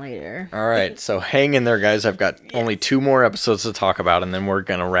 napping later. All right, so hang in there, guys. I've got only 2 more episodes to talk about, and then we're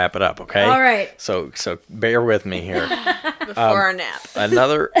gonna wrap it up. Okay? All right. So bear with me here. Before our nap.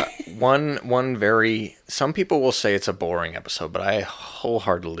 Another one very. Some people will say it's a boring episode, but I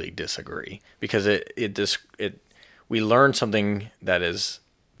wholeheartedly disagree because we learned something that has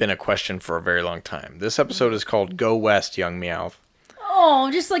been a question for a very long time. This episode is called "Go West, Young Meowth."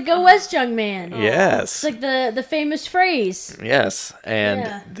 Oh, just like Go West, young man. Yes. It's like the famous phrase. Yes, and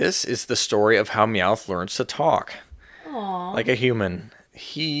Yeah. this is the story of how Meowth learns to talk Aw. like a human.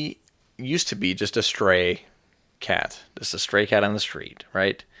 He used to be just a stray cat on the street,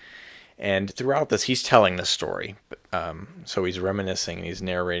 right? And throughout this, he's telling the story. So he's reminiscing and he's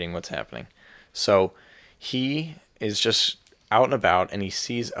narrating what's happening. So he is just out and about, and he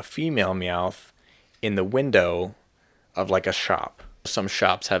sees a female Meowth in the window of like a shop. Some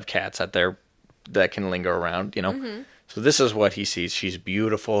shops have cats that can linger around, you know. Mm-hmm. So this is what he sees. She's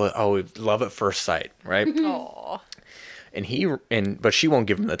beautiful. Oh, love at first sight, right? Aw. But she won't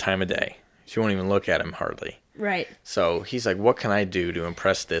give him the time of day. She won't even look at him hardly. Right. So he's like, what can I do to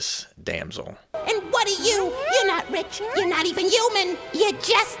impress this damsel? And what are you? You're not rich. You're not even human. You're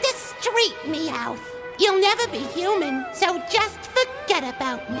just a street Meowth. You'll never be human, so just forget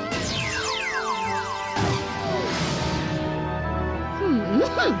about me.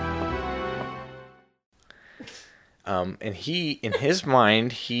 And in his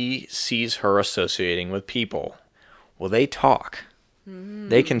mind, he sees her associating with people. Well, they talk.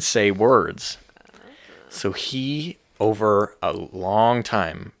 They can say words. So he, over a long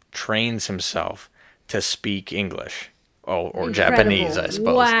time, trains himself to speak English. Or Japanese, I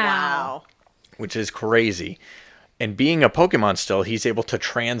suppose. Wow. Which is crazy. And being a Pokemon still, he's able to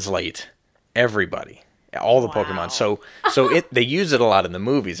translate everybody. All the Pokemon. So they use it a lot in the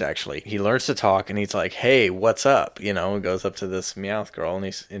movies, actually. He learns to talk, and he's like, hey, what's up? You know, and goes up to this Meowth girl,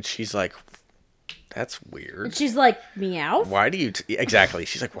 and she's like, that's weird. And she's like, Meowth? Why do you... Exactly.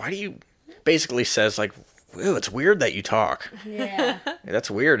 She's like, why do you... Basically says, like, ew, it's weird that you talk. Yeah.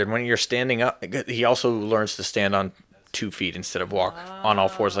 That's weird. And when you're standing up... He also learns to stand on 2 feet instead of walk on all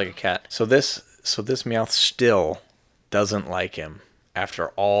 4s like a cat. So this Meowth still doesn't like him after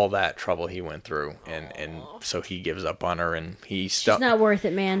all that trouble he went through, and so he gives up on her, and She's not worth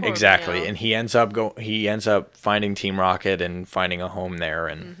it, man. Exactly, and he ends up finding Team Rocket and finding a home there,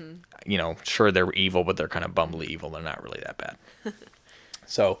 and sure, they're evil, but they're kind of bumbly evil. They're not really that bad.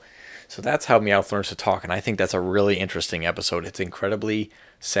 So that's how Meowth learns to talk, and I think that's a really interesting episode. It's incredibly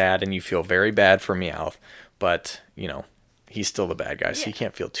sad, and you feel very bad for Meowth, but he's still the bad guy, so you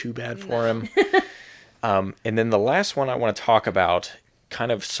can't feel too bad for him. And then the last one I want to talk about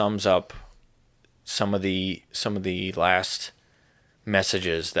kind of sums up some of the last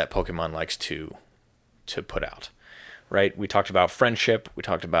messages that Pokemon likes to put out. Right? We talked about friendship. We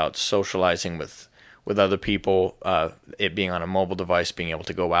talked about socializing with other people. It being on a mobile device, being able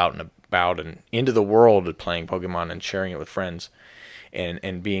to go out and about and into the world of playing Pokemon and sharing it with friends,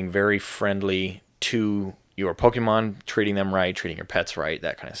 and being very friendly to your Pokemon, treating them right, treating your pets right,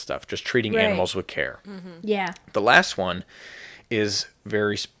 that kind of stuff. Just treating animals with care. Yeah. The last one is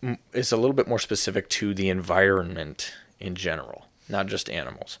a little bit more specific to the environment in general, not just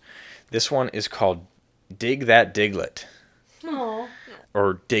animals. This one is called Dig That Diglett. Aww.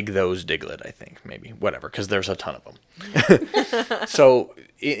 Or Dig Those Diglett, I think, maybe. Whatever, because there's a ton of them. So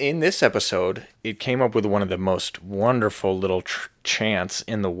in this episode, it came up with one of the most wonderful little chants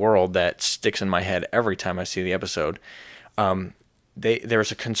in the world that sticks in my head every time I see the episode.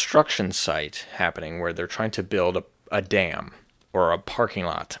 There's a construction site happening where they're trying to build a dam or a parking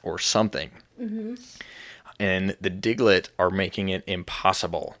lot or something. Mm-hmm. And the Diglett are making it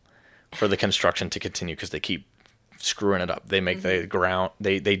impossible for the construction to continue because they keep screwing it up. They make the ground,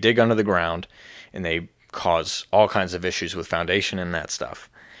 they dig under the ground, and they cause all kinds of issues with foundation and that stuff.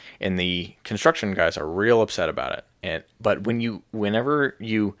 And the construction guys are real upset about it. But whenever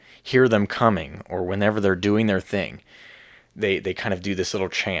you hear them coming, or whenever they're doing their thing, they kind of do this little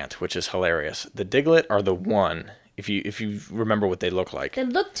chant, which is hilarious. The Diglett are the one, if you remember what they look like. They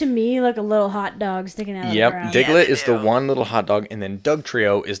look to me like a little hot dog sticking out of the ground. Diglett is the one little hot dog, and then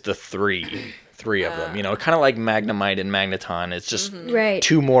Dugtrio is the three of them. Kind of like Magnemite and Magneton. It's just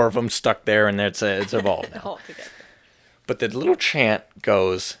two more of them stuck there, and it's evolved now. But the little chant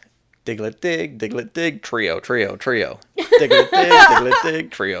goes, Diglett dig, trio, trio, trio. Diglett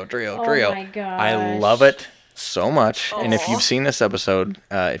dig, trio, trio, trio. Oh my gosh. I love it so much. And if you've seen this episode,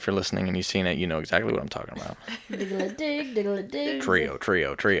 if you're listening and you've seen it, you know exactly what I'm talking about. Diglett dig. Trio,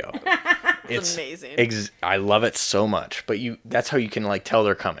 trio, trio. It's amazing. I love it so much. But that's how you can tell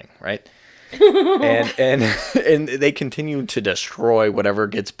they're coming, right? and they continue to destroy whatever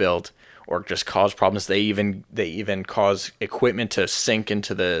gets built or just cause problems. They even cause equipment to sink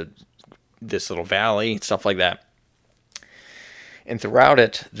into this little valley, stuff like that. And throughout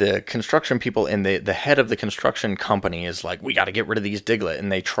it, the construction people and the head of the construction company is like, we got to get rid of these Diglett,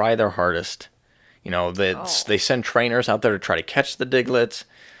 and they try their hardest. They send trainers out there to try to catch the Digletts,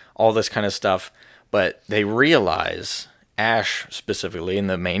 all this kind of stuff, but they realize, Ash specifically, and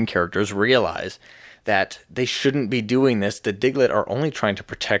the main characters realize that they shouldn't be doing this. The Diglett are only trying to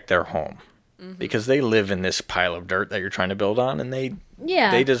protect their home because they live in this pile of dirt that you're trying to build on, and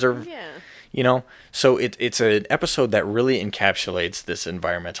they deserve, So it's an episode that really encapsulates this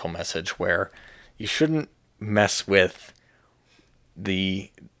environmental message where you shouldn't mess with the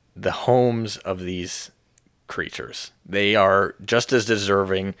homes of these creatures. They are just as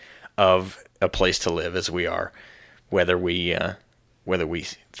deserving of a place to live as we are. Whether we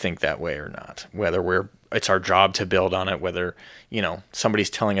think that way or not, whether it's our job to build on it, whether somebody's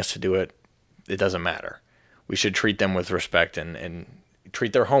telling us to do it, it doesn't matter. We should treat them with respect and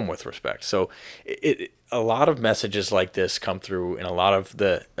treat their home with respect. So a lot of messages like this come through in a lot of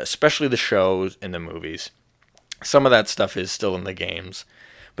especially the shows and the movies. Some of that stuff is still in the games,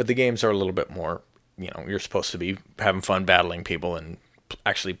 but the games are a little bit more. You're supposed to be having fun battling people and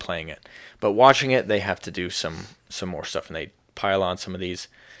actually playing it, but watching it, they have to do some more stuff, and they pile on some of these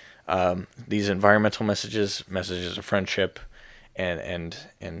environmental messages of friendship and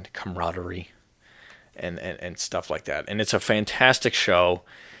camaraderie and stuff like that. And it's a fantastic show.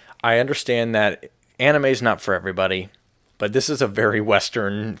 I understand that anime is not for everybody, but this is a very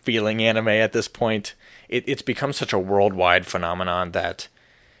Western feeling anime at this point. It's become such a worldwide phenomenon that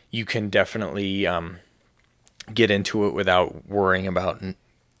you can definitely get into it without worrying about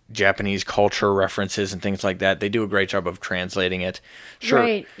Japanese culture references and things like that. They do a great job of translating it. Sure,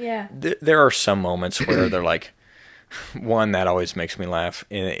 right, yeah. There are some moments where they're like, one that always makes me laugh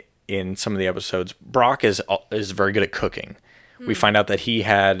in some of the episodes. Brock is very good at cooking. We find out that he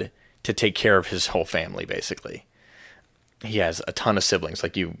had to take care of his whole family, basically. He has a ton of siblings,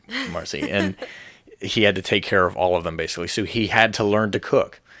 like you, Marcy, and he had to take care of all of them, basically. So he had to learn to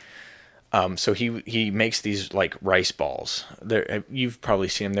cook. So he makes these like rice balls. You've probably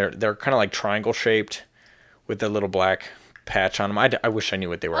seen them. They're kind of like triangle shaped with a little black patch on them. I wish I knew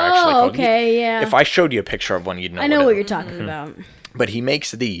what they were actually called. Okay, yeah. If I showed you a picture of one, you'd know. I know what you're talking about. But he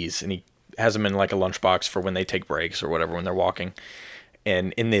makes these, and he has them in like a lunchbox for when they take breaks or whatever when they're walking.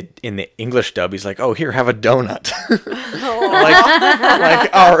 And in the English dub, he's like, "Oh, here, have a donut."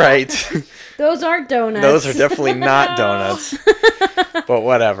 like, all right. Those aren't donuts. Those are definitely not donuts. But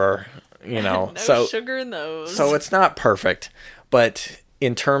whatever, No so sugar in those. So it's not perfect, but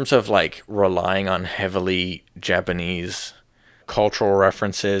in terms of like relying on heavily Japanese cultural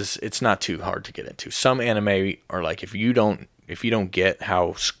references, it's not too hard to get into. Some anime are like, if you don't get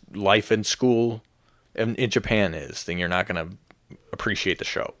how life in school in Japan is, then you're not going to appreciate the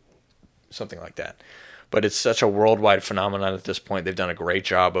show. Something like that. But it's such a worldwide phenomenon at this point. They've done a great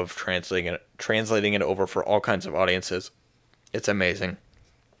job of translating it over for all kinds of audiences. It's amazing.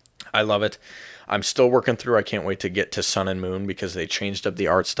 I love it. I'm still working through. I can't wait to get to Sun and Moon because they changed up the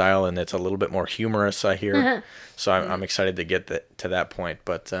art style and it's a little bit more humorous, I hear. So I'm excited to get to that point.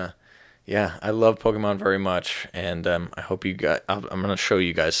 But yeah, I love Pokemon very much, and I hope you guys. I'm going to show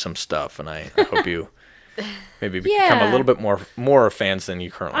you guys some stuff, and I hope you maybe become a little bit more fans than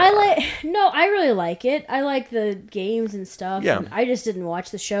you currently are. I really like it. I like the games and stuff. Yeah. And I just didn't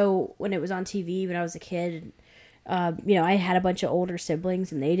watch the show when it was on TV when I was a kid. I had a bunch of older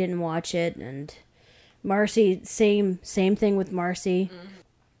siblings and they didn't watch it. And Marcy, same thing with Marcy. Mm-hmm.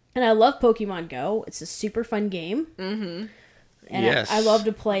 And I love Pokemon Go. It's a super fun game. Mm-hmm. And yes. I love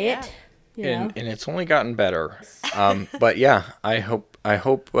to play it. And it's only gotten better. But yeah, I hope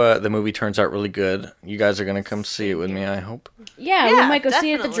the movie turns out really good. You guys are gonna come see it with me, I hope. Yeah, we might go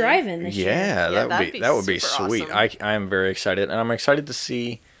see it at the drive-in this year. Yeah, that would be sweet. Awesome. I am very excited, and I'm excited to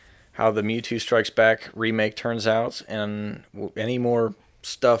see how the Mewtwo Strikes Back remake turns out, and any more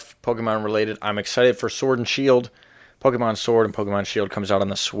stuff Pokemon related. I'm excited for Sword and Shield. Pokemon Sword and Pokemon Shield comes out on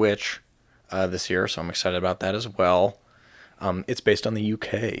the Switch this year, so I'm excited about that as well. It's based on the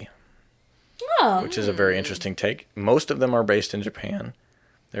UK. Oh. Which is a very interesting take. Most of them are based in Japan.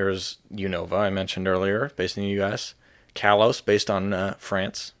 There's Unova, I mentioned earlier, based in the US. Kalos, based on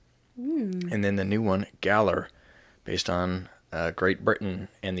France. And then the new one, Galar, based on Great Britain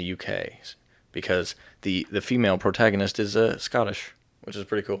and the UK. Because the female protagonist is Scottish, which is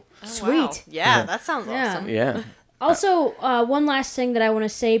pretty cool. Oh, Sweet. wow. Yeah, that sounds awesome. Yeah. Also, one last thing that I want to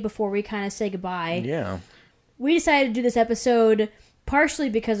say before we kind of say goodbye. Yeah. We decided to do this episode partially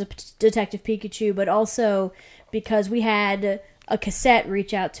because of Detective Pikachu, but also because we had a cassette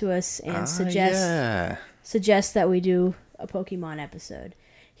reach out to us and suggest that we do a Pokemon episode.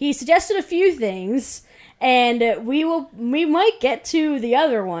 He suggested a few things, and we might get to the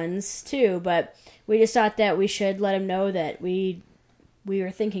other ones too, but we just thought that we should let him know that we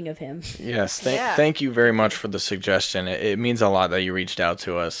were thinking of him. Yes, thank you very much for the suggestion. It means a lot that you reached out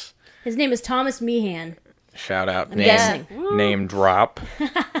to us. His name is Thomas Meehan. Shout out. Name drop.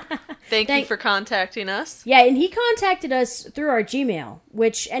 Thank you for contacting us. Yeah, and he contacted us through our Gmail,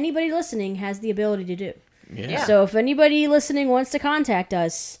 which anybody listening has the ability to do. Yeah. So if anybody listening wants to contact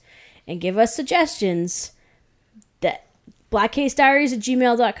us and give us suggestions, that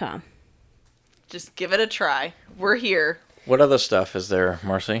blackcasediaries@gmail.com. Just give it a try. We're here. What other stuff is there,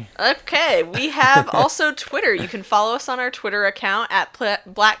 Marcy? Okay, we have also Twitter. You can follow us on our Twitter account at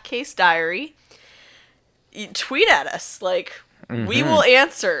blackcasediary. You tweet at us. We will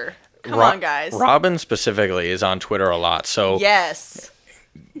answer. Come on, guys. Robin specifically is on Twitter a lot, so yes.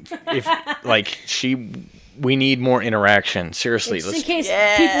 If we need more interaction. Seriously, in case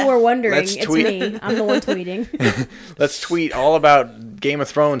people were wondering, it's me. I'm the one tweeting. Let's tweet all about Game of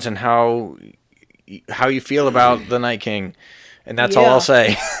Thrones and how you feel about the Night King, and that's all I'll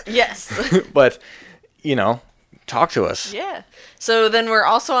say. Yes. But talk to us. Yeah. So then we're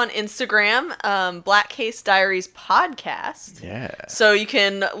also on Instagram, Black Case Diaries Podcast. Yeah. So you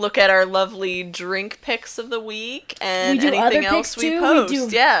can look at our lovely drink pics of the week and we do anything other else pics we too. post. We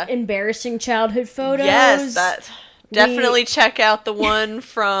do embarrassing childhood photos. Yes, definitely check out the one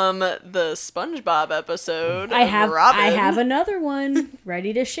from the SpongeBob episode. I have Robin. another one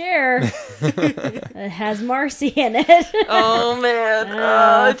ready to share. It has Marcy in it. Oh man!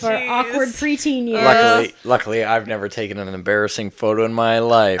 For awkward preteen years. Luckily, I've never taken an embarrassing photo in my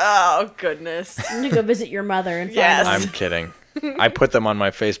life. Oh goodness! I'm gonna go visit your mother and find them. I'm kidding. I put them on my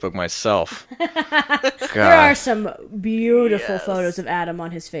Facebook myself. There are some beautiful photos of Adam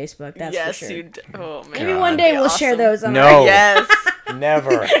on his Facebook. That's for sure. Oh man! Maybe one day we'll share those. On No. Yes.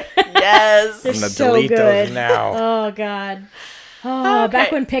 Never. Yes. They're I'm gonna so delete good. those now. Oh god. Oh, Okay.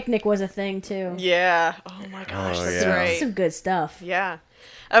 back when Picnic was a thing too. Yeah. Oh my gosh, that's right. Some good stuff. Yeah.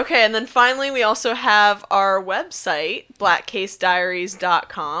 Okay, and then finally, we also have our website,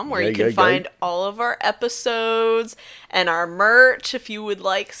 blackcasediaries.com, where you can find all of our episodes and our merch if you would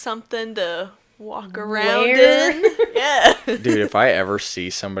like something to walk around in. Yeah. Dude, if I ever see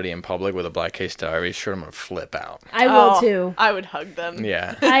somebody in public with a Black Case Diaries shirt, I'm going to flip out. I will too. I would hug them.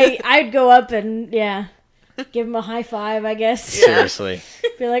 Yeah. I'd go up and, give them a high five, I guess. Seriously.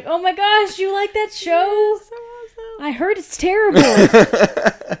 Be like, oh my gosh, you like that show? So awesome. I heard it's terrible.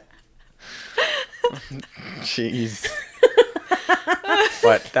 Jeez.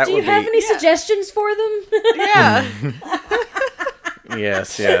 But that Do you have any suggestions for them? Yeah.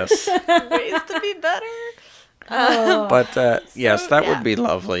 Yes. Ways to be better. But yes, that would be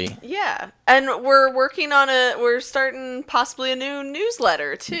lovely. Yeah. And we're working on we're starting possibly a new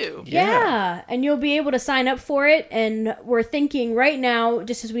newsletter too. Yeah. And you'll be able to sign up for it. And we're thinking right now,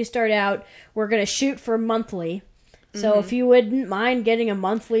 just as we start out, we're going to shoot for monthly. So if you wouldn't mind getting a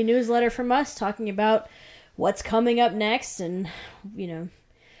monthly newsletter from us talking about what's coming up next and,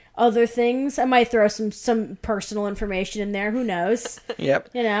 other things. I might throw some personal information in there. Who knows?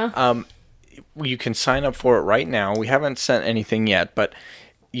 Yep. You can sign up for it right now. We haven't sent anything yet, but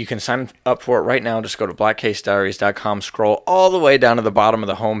you can sign up for it right now. Just go to blackcasediaries.com, scroll all the way down to the bottom of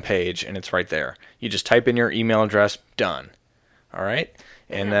the home page, and it's right there. You just type in your email address, done. All right?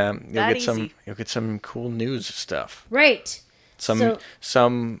 And you'll get some cool news stuff. Right.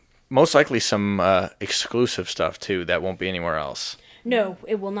 Some most likely some exclusive stuff too that won't be anywhere else. No,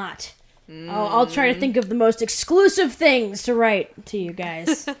 it will not. I'll try to think of the most exclusive things to write to you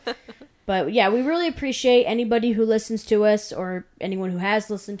guys. But yeah, we really appreciate anybody who listens to us or anyone who has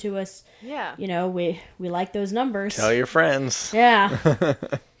listened to us. Yeah. We like those numbers. Tell your friends. Yeah.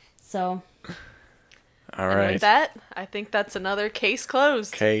 So. All right. And with that, I think that's another case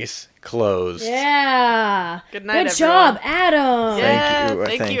closed. Case closed. Yeah. Good night, Good job, Adam. Yeah,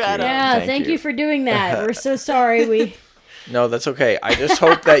 thank you, Adam. Yeah, thank you for doing that. We're so sorry. No, that's okay. I just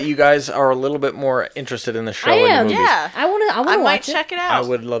hope that you guys are a little bit more interested in the show. I am. And the movies. Yeah. I want to I watch might check it out. I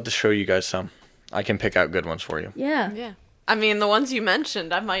would love to show you guys some. I can pick out good ones for you. Yeah. Yeah. I mean, the ones you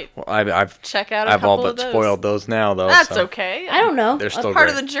mentioned, I might I've check out a I've couple all but of those. spoiled those now, though. That's so. okay. I don't know. They're That's still part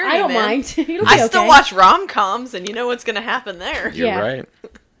great. of the journey, I don't man. mind. It'll be I still okay. watch rom-coms, and you know what's going to happen there. You're right.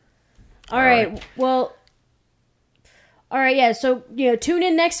 All right. Well. All right. Yeah. So tune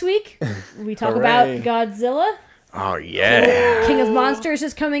in next week. We talk about Godzilla. Oh yeah. King of Monsters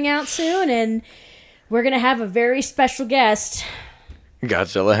is coming out soon, and we're gonna have a very special guest.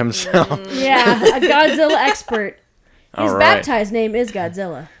 Godzilla himself. Yeah, a Godzilla expert. His All right. baptized name is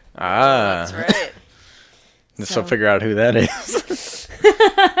Godzilla. Ah. That's right. So figure out who that is.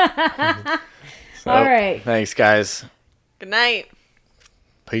 All right. Thanks, guys. Good night.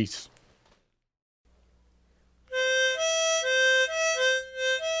 Peace.